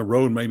hopefully down the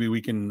road, maybe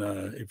we can,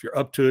 if you're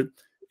up to it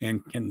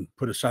and can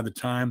put aside the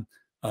time,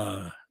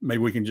 maybe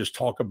we can just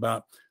talk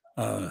about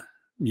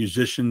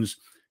musicians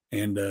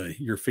and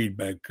your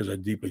feedback, because I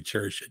deeply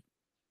cherish it.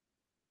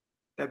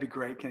 That'd be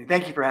great, Kenny.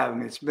 Thank you for having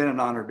me. It's been an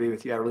honor to be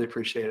with you. I really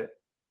appreciate it.